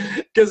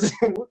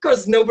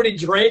nobody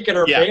drank in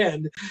our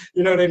band.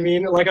 You know what I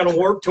mean? Like on a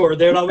Warped Tour,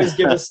 they'd always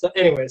give us stuff.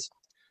 Anyways,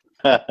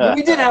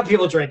 we did have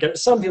people drink it.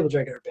 Some people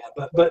drank in our band,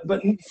 but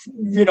when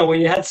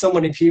you had so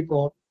many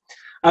people.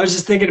 I was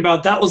just thinking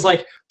about that was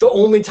like the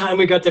only time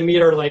we got to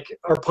meet our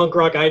punk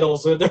rock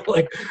idols. So they're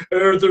like,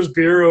 "Oh, there's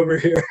beer over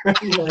here."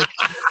 Like,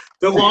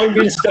 the Long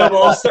Beach Dub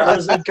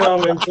All-Stars would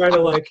come and try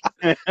to like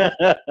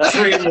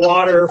trade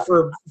water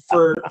for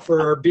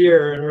our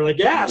beer, and we're like,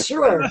 yeah,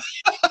 sure.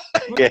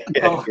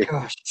 Oh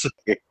gosh.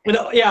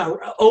 Yeah,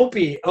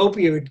 Opie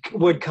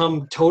would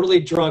come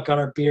totally drunk on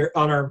our beer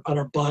on our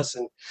bus,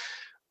 and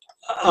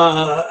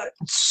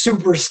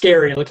super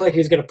scary. It looked like he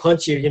was gonna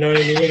punch you. You know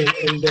what I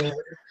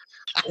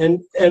mean?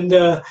 And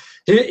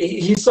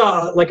he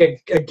saw like a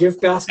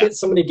gift basket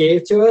somebody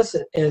gave to us,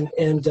 and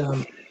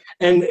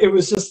it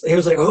was just, he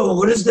was like, oh,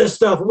 what is this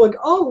stuff? I'm like,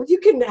 oh, you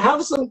can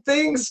have some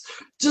things,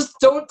 just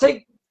don't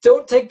take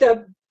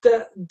that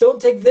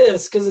don't take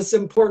this because it's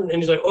important. And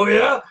he's like, oh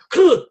yeah,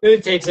 and he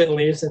takes it and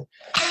leaves. And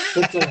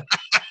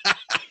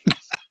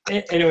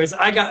anyways,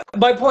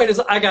 my point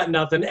is I got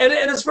nothing. And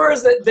as far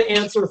as the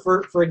answer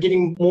for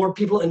getting more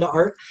people into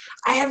art,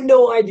 I have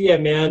no idea,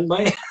 man.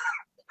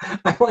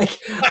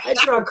 I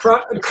draw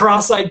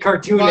cross-eyed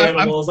cartoon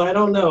animals. I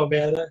don't know,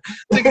 man.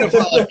 I'm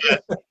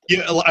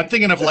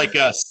thinking of like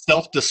a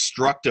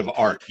self-destructive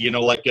art. You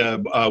know, like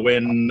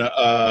when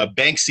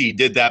Banksy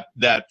did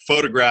that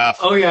photograph.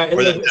 Oh yeah,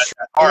 or that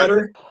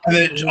art, and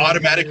then it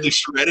automatically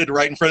shredded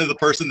right in front of the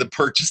person that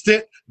purchased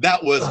it.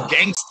 That was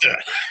gangsta.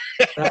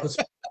 That was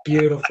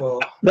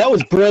beautiful. That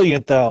was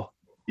brilliant, though.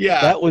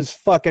 Yeah, that was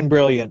fucking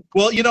brilliant.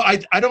 Well, you know, I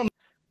don't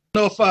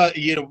know if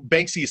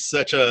Banksy's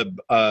such a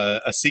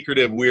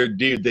secretive, weird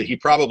dude that he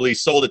probably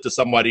sold it to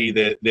somebody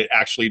that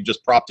actually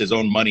just propped his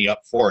own money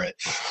up for it.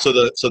 So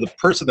the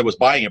person that was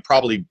buying it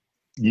probably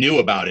knew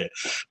about it,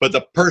 but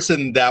the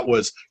person that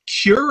was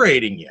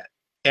curating it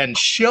and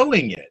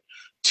showing it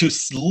to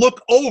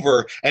look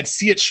over and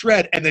see it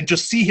shred and then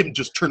just see him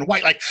just turn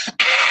white, like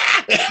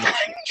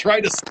try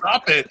to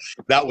stop it.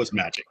 That was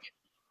magic.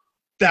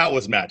 That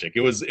was magic.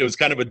 It was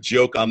kind of a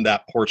joke on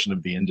that portion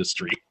of the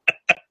industry.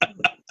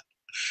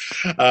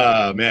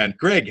 Man,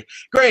 Greg,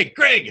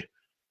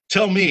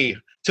 tell me,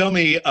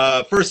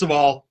 first of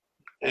all,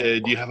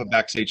 do you have a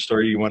backstage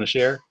story you want to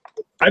share?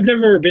 I've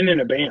never been in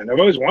a band. I've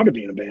always wanted to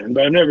be in a band,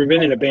 but I've never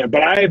been in a band.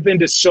 But I've been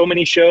to so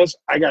many shows.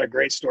 I got a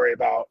great story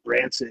about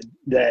Rancid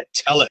that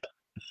tell it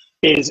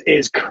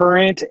is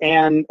current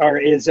and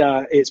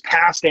is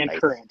past and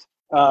current.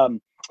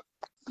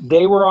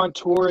 They were on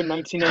tour in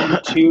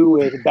 1992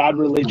 with Bad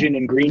Religion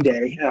and Green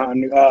Day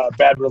on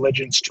Bad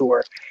Religion's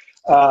tour.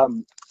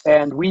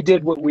 And we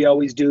did what we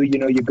always do. You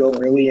know, you go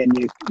early and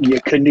you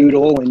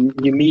canoodle and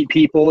you meet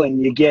people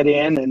and you get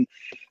in. And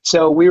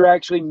so we were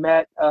actually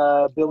met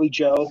Billy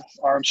Joe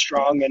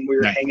Armstrong, and we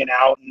were hanging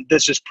out. And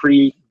this is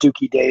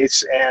pre-Dookie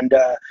days. And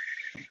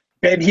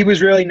he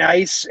was really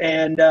nice.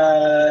 And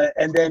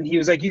then he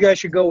was like, you guys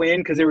should go in,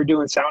 because they were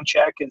doing sound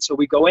check. And so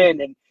we go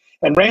in,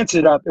 and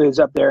Rancid is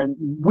up there. And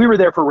we were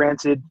there for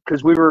Rancid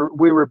because we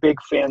were big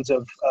fans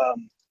of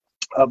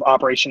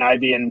Operation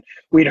Ivy, and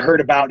we'd heard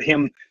about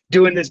him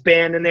doing this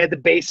band, and they had the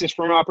bassist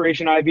from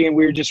Operation Ivy, and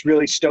we were just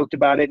really stoked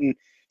about it. And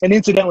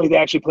incidentally, they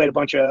actually played a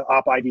bunch of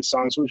Op Ivy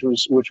songs,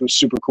 which was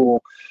super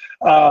cool.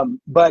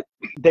 But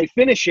they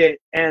finish it,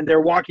 and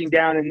they're walking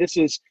down, and this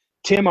is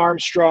Tim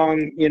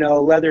Armstrong, you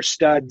know, leather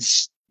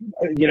studs,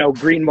 you know,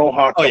 green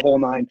mohawk, the whole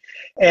nine.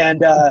 And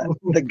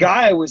the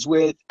guy I was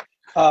with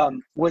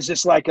was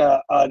just like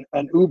an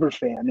Uber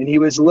fan, and he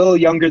was a little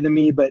younger than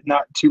me, but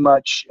not too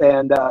much.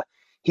 And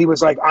he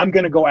was like, I'm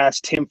going to go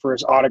ask Tim for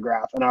his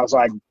autograph. And I was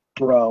like,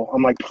 bro,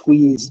 I'm like,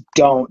 please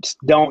don't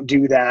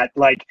do that.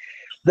 Like,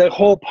 the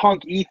whole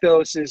punk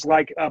ethos is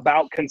like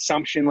about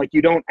consumption. Like,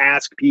 you don't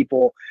ask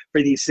people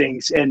for these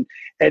things. And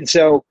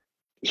so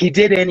he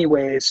did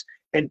anyways.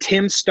 And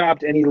Tim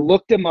stopped and he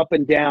looked him up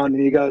and down,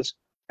 and he goes,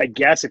 I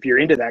guess if you're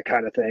into that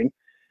kind of thing.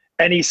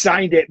 And he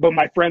signed it, but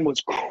my friend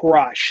was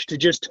crushed,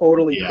 just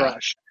totally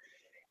crushed.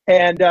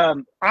 And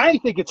I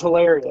think it's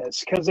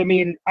hilarious because, I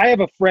mean, I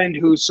have a friend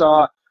who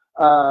saw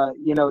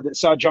that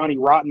saw Johnny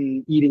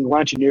Rotten eating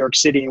lunch in New York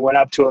City, and went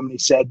up to him and he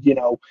said,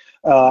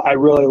 I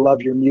really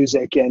love your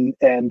music.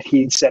 And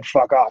he said,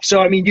 fuck off.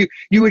 So, I mean,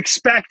 you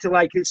expect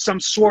like some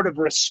sort of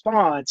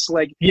response,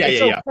 like,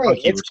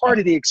 it's part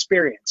of the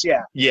experience.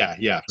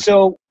 Yeah.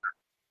 So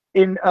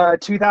in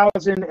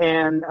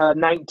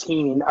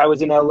 2019, I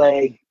was in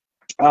LA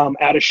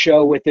at a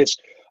show with this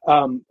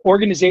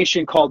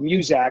organization called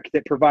Muzak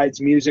that provides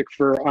music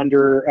for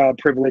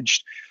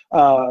underprivileged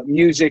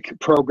music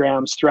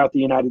programs throughout the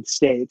United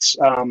States.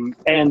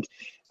 And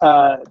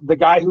the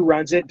guy who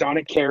runs it,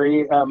 Donna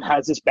Carey,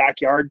 has this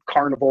backyard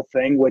carnival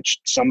thing,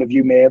 which some of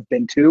you may have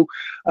been to.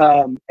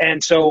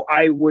 And so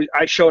I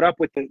showed up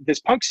with this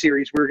punk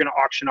series. We were going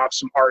to auction off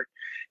some art,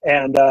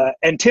 and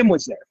Tim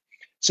was there.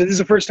 So this is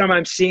the first time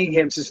I'm seeing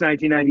him since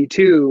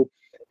 1992.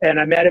 And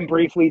I met him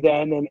briefly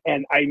then,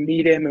 and I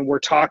meet him, and we're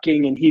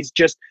talking, and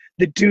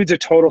the dude's a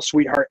total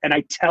sweetheart. And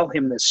I tell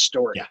him this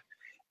story,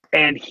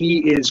 and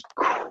he is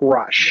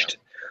crushed.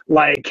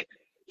 Like,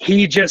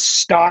 he just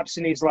stops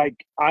and he's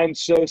like, I'm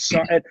so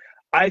sorry. And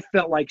I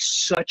felt like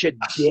such a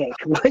dick.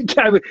 Like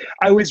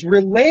I was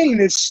relaying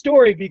this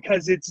story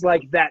because it's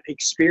like that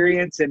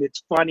experience and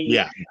it's funny.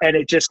 Yeah. And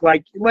it just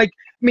like, I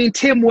mean,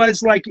 Tim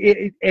was like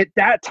at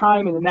that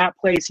time and in that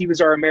place, he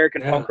was our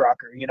American punk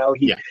rocker, you know,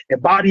 he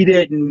embodied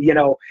it and, you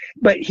know,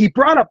 but he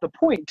brought up the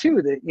point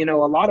too, that, you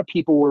know, a lot of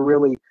people were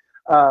really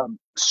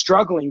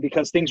struggling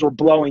because things were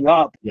blowing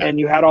up and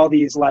you had all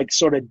these like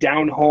sort of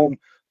down home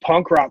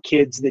punk rock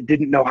kids that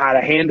didn't know how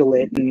to handle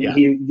it. And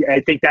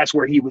I think that's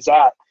where he was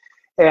at.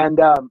 And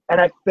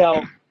I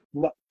felt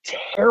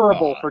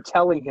terrible for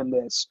telling him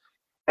this.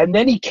 And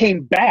then he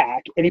came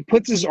back and he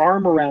puts his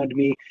arm around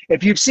me.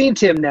 If you've seen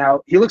Tim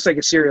now, he looks like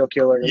a serial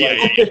killer.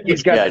 Like,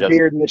 he's got the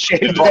beard and the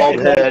shaved bald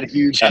head,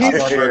 huge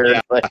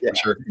hair.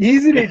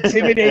 He's an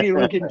intimidating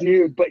looking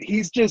dude, but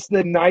he's just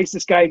the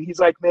nicest guy. And he's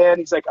like, man,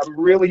 he's like, I'm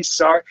really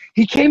sorry.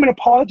 He came and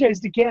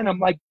apologized again. I'm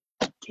like,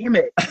 damn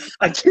it.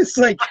 I just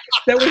like,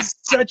 that was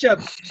such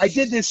a, I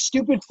did this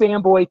stupid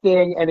fanboy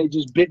thing and it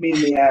just bit me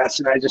in the ass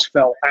and I just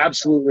felt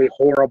absolutely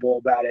horrible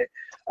about it.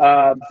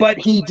 But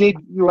he did,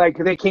 like,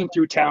 they came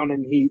through town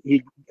and he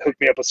hooked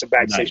me up with some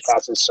backstage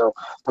passes. So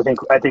I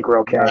think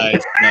we're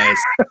okay.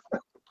 Nice.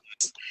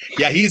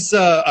 Yeah, he's.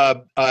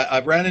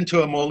 I've ran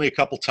into him only a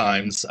couple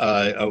times,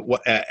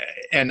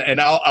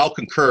 and I'll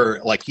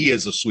concur. Like, he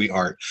is a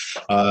sweetheart.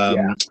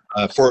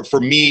 For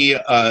me,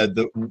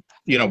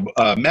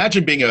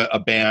 imagine being a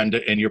band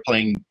and you're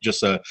playing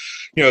just a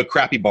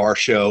crappy bar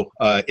show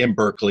in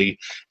Berkeley,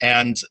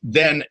 and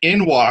then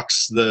in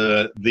walks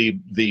the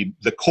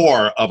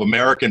core of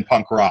American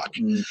punk rock,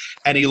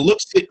 and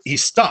he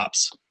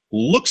stops,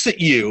 looks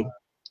at you,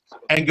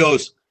 and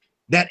goes,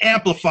 "That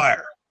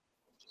amplifier.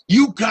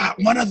 You got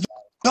one of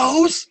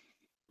those?"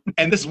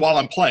 And this is while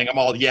I'm playing. I'm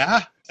all,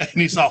 yeah. And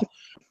he's all,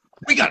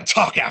 "We got to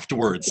talk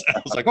afterwards." And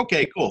I was like,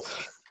 okay, cool.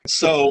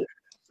 So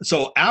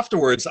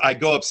afterwards, I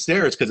go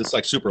upstairs because it's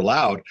like super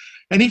loud.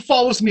 And he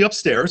follows me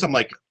upstairs. I'm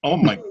like, oh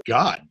my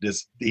God,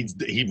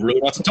 he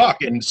really wants to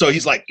talk. And so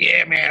he's like,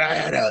 yeah, man, I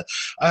had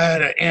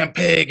an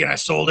Ampeg and I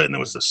sold it and it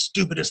was the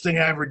stupidest thing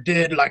I ever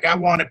did. Like, I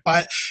want it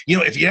by,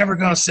 if you're ever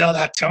going to sell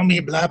that, tell me,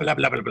 blah, blah,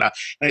 blah, blah, blah.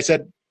 And I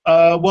said,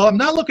 well, I'm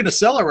not looking to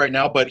sell it right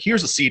now, but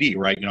here's a CD,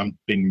 right? I'm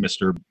being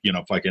Mr.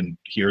 If I can,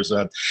 here's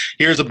a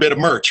bit of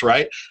merch,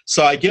 right?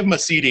 So I give him a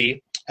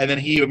CD, and then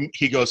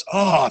he goes,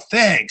 "Oh,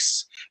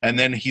 thanks." And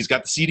then he's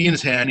got the CD in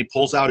his hand. He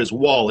pulls out his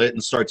wallet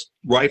and starts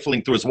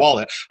rifling through his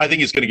wallet. I think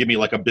he's going to give me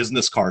like a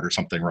business card or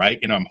something, right?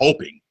 I'm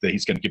hoping that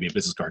he's going to give me a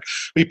business card.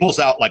 But he pulls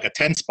out like a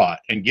 10 spot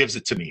and gives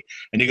it to me,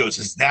 and he goes,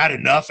 "Is that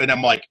enough?" And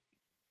I'm like,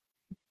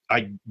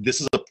 "This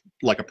is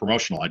like a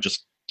promotional. I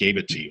just gave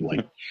it to you,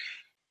 like."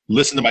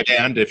 Listen to my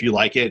band if you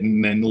like it,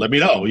 and then let me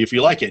know if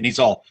you like it. And he's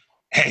all,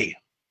 "Hey,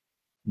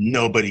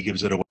 nobody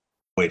gives it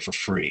away for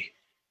free.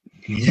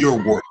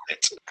 You're worth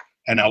it."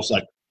 And I was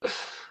like,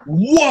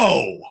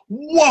 whoa.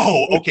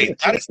 Okay,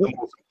 that is the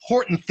most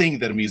important thing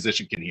that a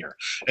musician can hear,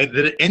 and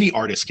that any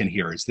artist can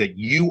hear, is that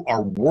you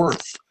are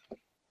worth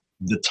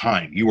the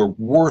time. You are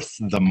worth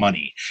the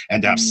money.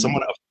 And to have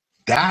someone of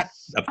that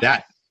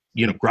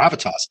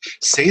gravitas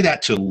say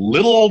that to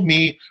little old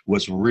me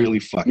was really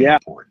fucking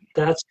important.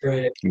 That's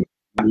great.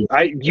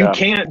 You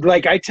can't,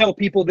 like, I tell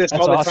people this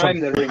all the time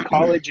that are in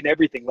college and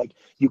everything, like,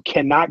 you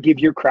cannot give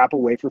your crap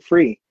away for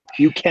free.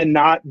 You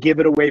cannot give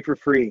it away for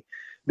free,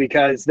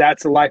 because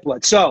that's the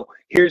lifeblood. So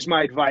here's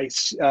my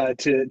advice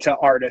to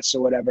artists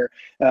or whatever: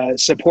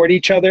 support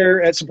each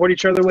other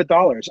with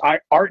dollars.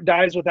 Art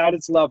dies without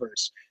its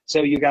lovers.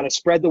 So you got to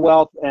spread the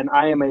wealth, and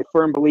I am a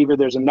firm believer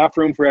there's enough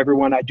room for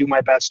everyone. I do my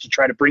best to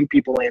try to bring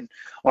people in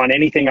on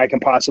anything I can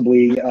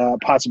possibly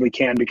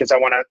can, because I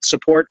want to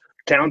support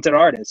talented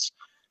artists.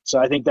 So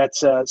I think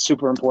that's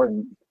super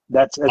important.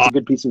 That's a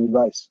good piece of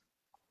advice.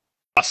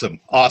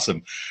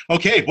 Awesome.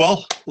 Okay,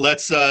 well,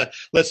 let's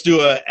do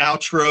a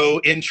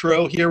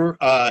intro here.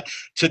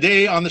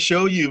 Today on the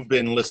show, you've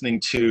been listening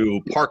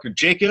to Parker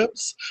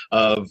Jacobs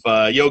of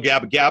Yo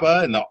Gabba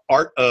Gabba and the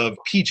Art of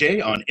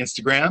PJ on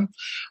Instagram.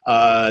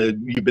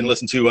 You've been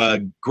listening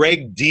to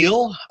Gregg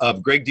Deal of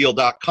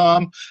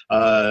GreggDeal.com,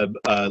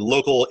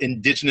 local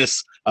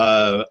Indigenous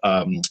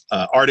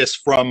artist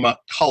from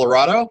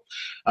Colorado.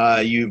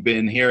 You've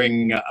been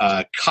hearing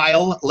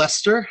Kyle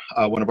Lester,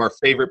 one of our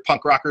favorite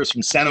punk rockers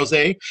from San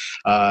Jose,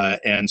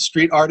 and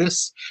street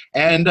artists,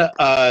 and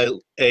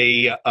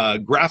a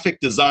graphic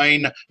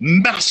design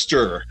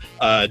master,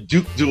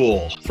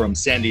 Duel from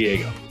San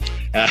Diego.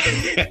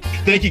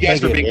 Thank you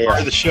guys for being part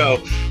of the show.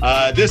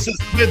 This is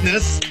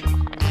Bidness,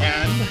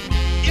 and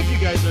if you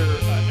guys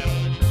are